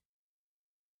Premonition?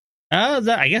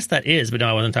 I guess that is, but no,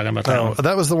 I wasn't talking about that one.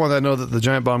 That was the one I know that the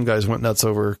Giant Bomb guys went nuts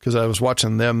over because I was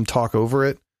watching them talk over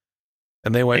it,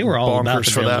 and they were all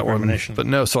bonkers for that one. But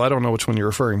no, so I don't know which one you're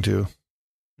referring to.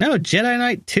 No, Jedi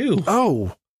Knight 2.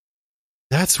 Oh,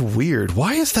 that's weird.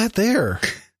 Why is that there?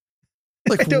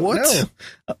 Like, I don't what?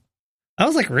 know. I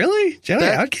was like, really? Jedi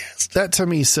Outcast? That to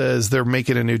me says they're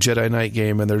making a new Jedi Knight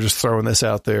game and they're just throwing this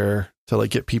out there to like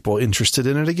get people interested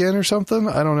in it again or something.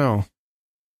 I don't know.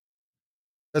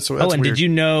 That's and weird. Did you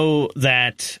know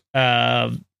that,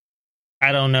 I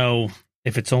don't know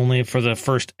if it's only for the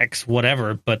first X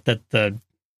whatever, but that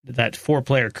that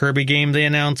 4-player Kirby game they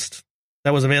announced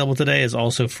that was available today is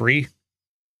also free?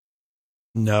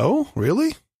 No,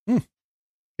 really?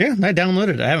 Yeah, I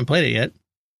downloaded it. I haven't played it yet.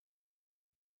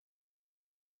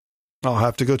 I'll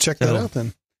have to go check that out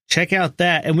then. Check out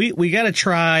that. And we got to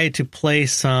try to play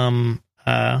some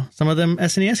of them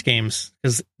SNES games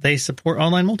because they support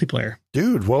online multiplayer.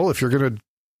 Dude, well, if you're going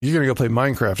to go play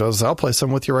Minecraft, I'll play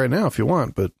some with you right now if you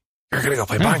want, but you're going to go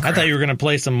play Minecraft. I thought you were going to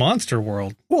play some Monster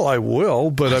World. Well, I will,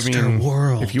 but Monster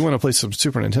World. If you want to play some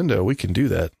Super Nintendo, we can do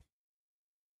that.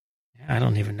 I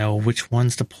don't even know which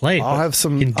ones to play. I'll have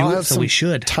some. We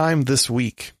should time this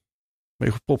week.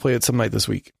 We'll play it some night this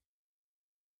week.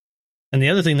 And the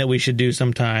other thing that we should do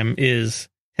sometime is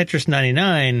Tetris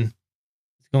 99 is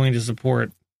going to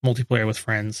support multiplayer with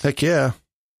friends. Heck yeah!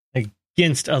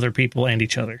 Against other people and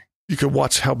each other. You could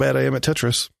watch how bad I am at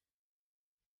Tetris.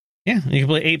 Yeah, you can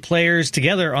play 8 players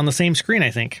together on the same screen,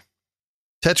 I think.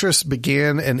 Tetris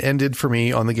began and ended for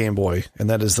me on the Game Boy, and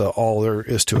that is all there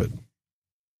is to it.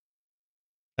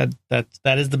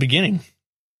 That is the beginning.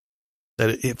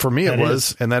 For me, it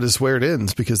was, and that is where it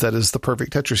ends, because that is the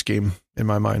perfect Tetris game in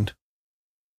my mind.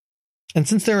 And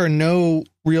since there are no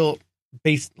real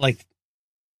like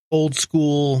old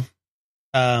school,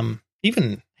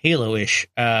 even Halo-ish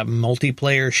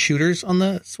multiplayer shooters on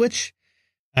the Switch,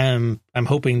 I'm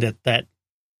hoping that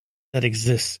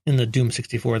exists in the Doom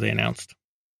 64 they announced.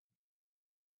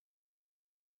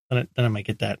 Then I might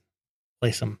get that.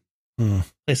 Play some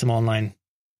online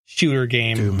shooter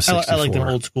game. Doom 64. I like them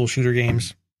old school shooter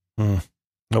games.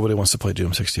 Nobody wants to play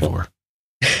Doom 64.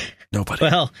 Nobody.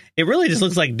 Well, it really just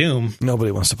looks like Doom.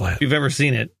 Nobody wants to play it. If you've ever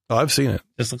seen it. Oh, I've seen it.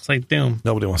 Just looks like Doom.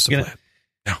 Nobody wants to play it.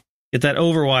 No. Get that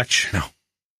Overwatch. No.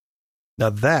 Now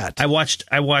that I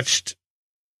watched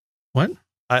what?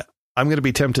 I'm going to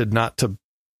be tempted not to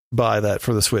buy that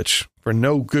for the Switch for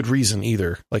no good reason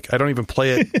either. Like, I don't even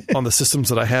play it on the systems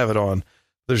that I have it on.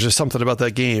 There's just something about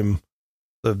that game,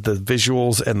 the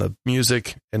visuals and the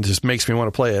music, and just makes me want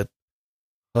to play it.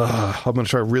 I'm going to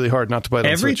try really hard not to buy it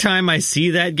on Every Switch. time I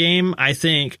see that game, I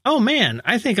think, oh man,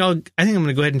 I think I'm going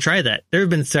to go ahead and try that. There have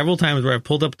been several times where I've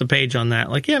pulled up the page on that.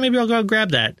 Like, yeah, maybe I'll go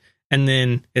grab that. And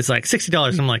then it's like $60.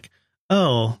 And I'm like,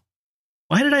 oh,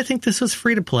 why did I think this was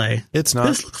free to play? It's not.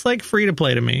 This looks like free to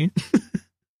play to me.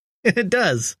 It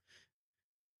does.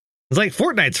 It's like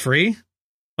Fortnite's free.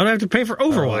 Why do I have to pay for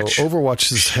Overwatch?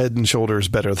 Overwatch is head and shoulders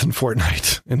better than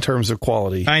Fortnite in terms of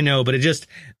quality. I know, but it just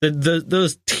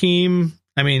those team.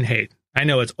 I mean, hey, I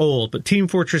know it's old, but Team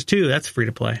Fortress 2, that's free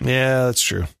to play. Yeah, that's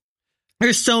true.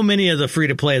 There's so many of the free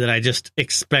to play that I just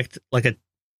expect like a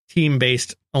team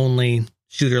based only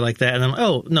shooter like that, and I'm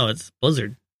oh no, it's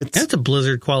Blizzard. That's a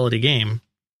Blizzard quality game.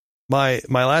 My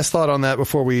last thought on that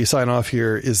before we sign off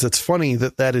here is it's funny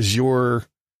that is your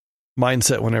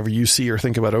mindset whenever you see or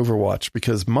think about Overwatch,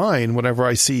 because mine, whenever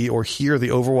I see or hear the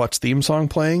Overwatch theme song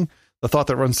playing, the thought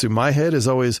that runs through my head is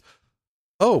always,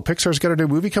 oh, Pixar's got a new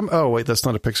movie come. Oh, wait, that's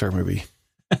not a Pixar movie.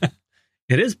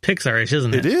 It is Pixar-ish,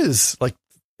 isn't it? It is. Like,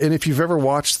 and if you've ever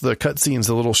watched the cutscenes,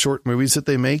 the little short movies that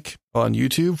they make on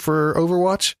YouTube for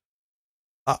Overwatch,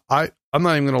 I'm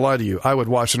not even going to lie to you. I would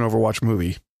watch an Overwatch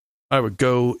movie. I would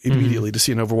go immediately to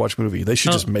see an Overwatch movie. They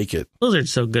should just make it.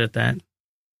 Blizzard's so good at that.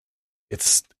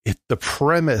 It's the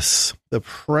premise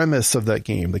of that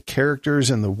game, the characters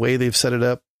and the way they've set it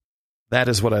up. That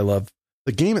is what I love.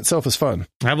 The game itself is fun.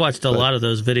 I've watched a lot of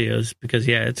those videos because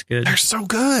it's good. They're so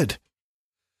good.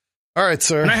 All right,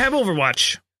 sir. And I have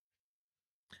Overwatch.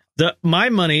 My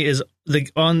money is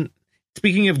on.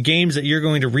 Speaking of games that you're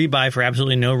going to rebuy for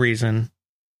absolutely no reason,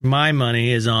 my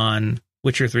money is on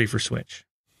Witcher 3 for Switch.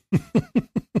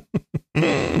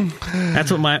 That's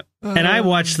what and I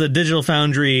watched the Digital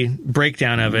Foundry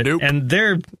breakdown of it, and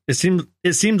it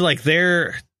seemed like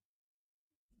their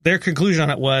conclusion on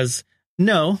it was,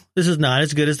 no, this is not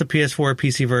as good as the PS4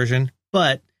 PC version,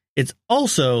 but it's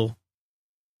also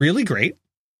really great,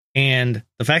 and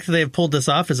the fact that they have pulled this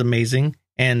off is amazing,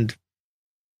 and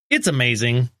it's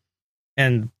amazing.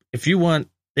 And if you want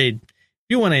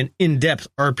an in-depth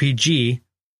RPG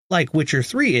like Witcher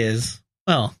 3 is,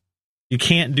 well, you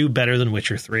can't do better than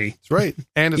Witcher 3. That's right.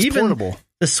 And it's even portable.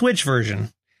 The Switch version.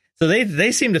 So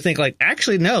they seem to think like,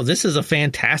 actually, no, this is a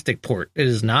fantastic port. It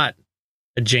is not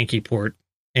a janky port.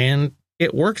 And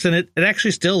it works, and it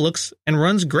actually still looks and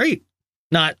runs great.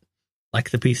 Not like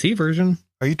the PC version.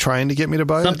 Are you trying to get me to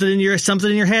buy something it?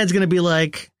 Something in your head's going to be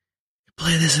like,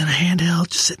 play this in a handheld,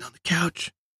 just sitting on the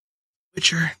couch.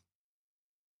 Witcher.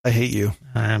 I hate you.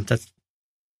 I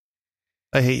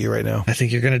hate you right now. I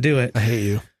think you're going to do it. I hate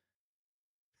you.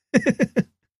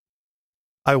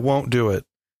 I won't do it.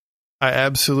 I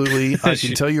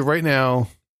can tell you right now,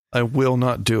 I will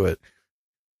not do it.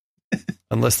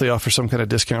 Unless they offer some kind of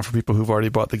discount for people who've already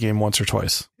bought the game once or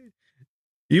twice.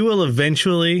 You will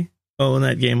eventually own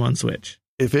that game on Switch.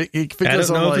 If it I goes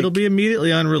don't know on if it'll be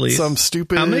immediately on release. Some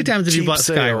stupid. How many times have you bought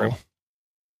Skyrim?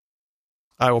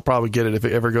 I will probably get it if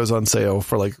it ever goes on sale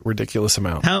for like ridiculous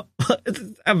amount.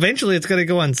 Eventually it's going to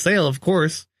go on sale, of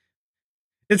course.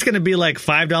 It's going to be like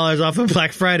 $5 off on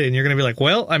Black Friday, and you're going to be like,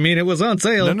 well, I mean, it was on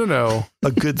sale. No.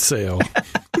 A good sale.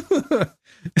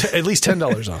 At least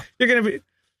 $10 off. You're going to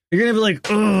be like,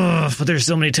 oh, but there's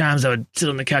so many times I would sit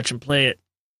on the couch and play it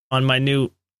on my new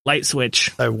light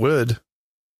switch. I would.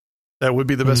 That would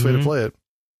be the best way to play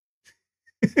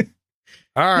it.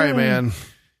 All right, man.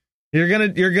 You're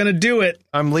gonna do it.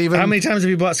 I'm leaving. How many times have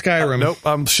you bought Skyrim?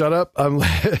 Nope. Shut up.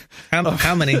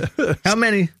 How many? How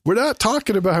many? We're not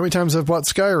talking about how many times I've bought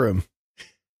Skyrim.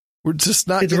 We're just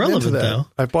not It's getting into relevant, that.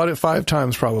 though. I bought it 5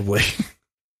 times probably.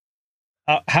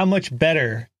 How much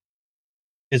better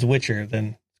is Witcher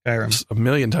than Skyrim? It's a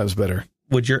million times better.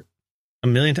 Would your a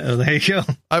million times? Oh, there you go.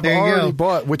 I've There you already go.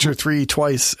 bought Witcher 3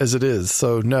 twice as it is,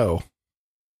 so no.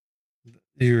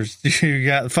 You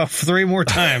got 3 more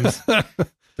times.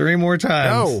 3 more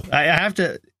times. No. I have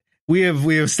to. We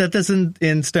have set this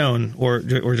in stone, or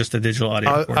just a digital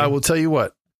audio. I will tell you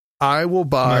what. I will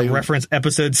buy reference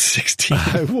episode 16.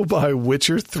 I will buy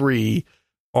Witcher 3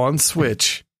 on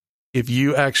Switch if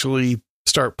you actually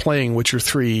start playing Witcher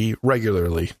 3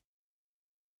 regularly.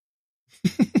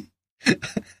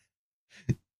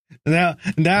 Now,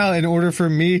 in order for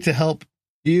me to help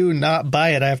you not buy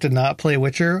it, I have to not play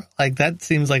Witcher. Like, that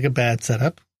seems like a bad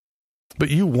setup.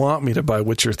 But you want me to buy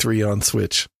Witcher 3 on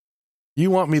Switch. You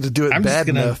want me to do it bad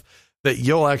enough that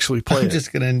you'll actually play it.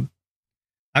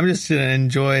 I'm just gonna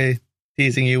enjoy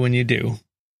teasing you when you do.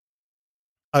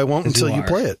 I won't until you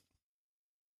play it.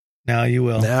 Now you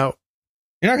will. Now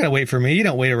you're not gonna wait for me. You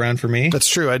don't wait around for me. That's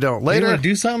true. I don't. Later, you want to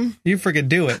do something? You freaking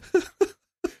do it.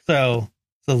 so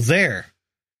there.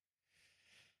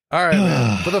 All right,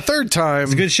 man. For the 3rd time.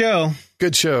 It's a good show.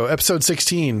 Good show. Episode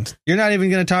 16. You're not even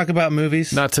going to talk about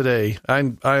movies? Not today.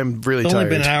 I'm really tired. It's only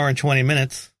been an hour and 20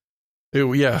 minutes.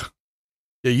 Ew, yeah.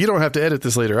 Yeah, you don't have to edit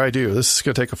this later. I do. This is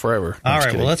going to take forever. All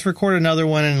right, well, let's record another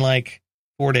one in like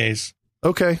 4 days.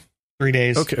 Okay. 3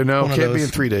 days. Okay, no, can't be in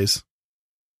 3 days.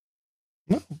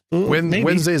 No,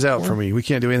 Wednesday's out for me. We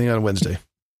can't do anything on Wednesday.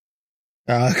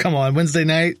 Come on, Wednesday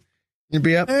night. You'll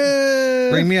be up.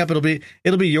 Bring me up. It'll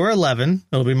be your 11.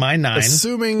 It'll be my 9.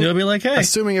 You'll be like, hey.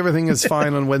 Assuming everything is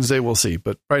fine on Wednesday, we'll see.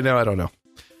 But right now, I don't know.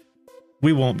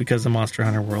 We won't because of Monster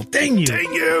Hunter World. Dang you.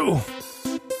 Dang you.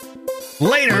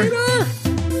 Later.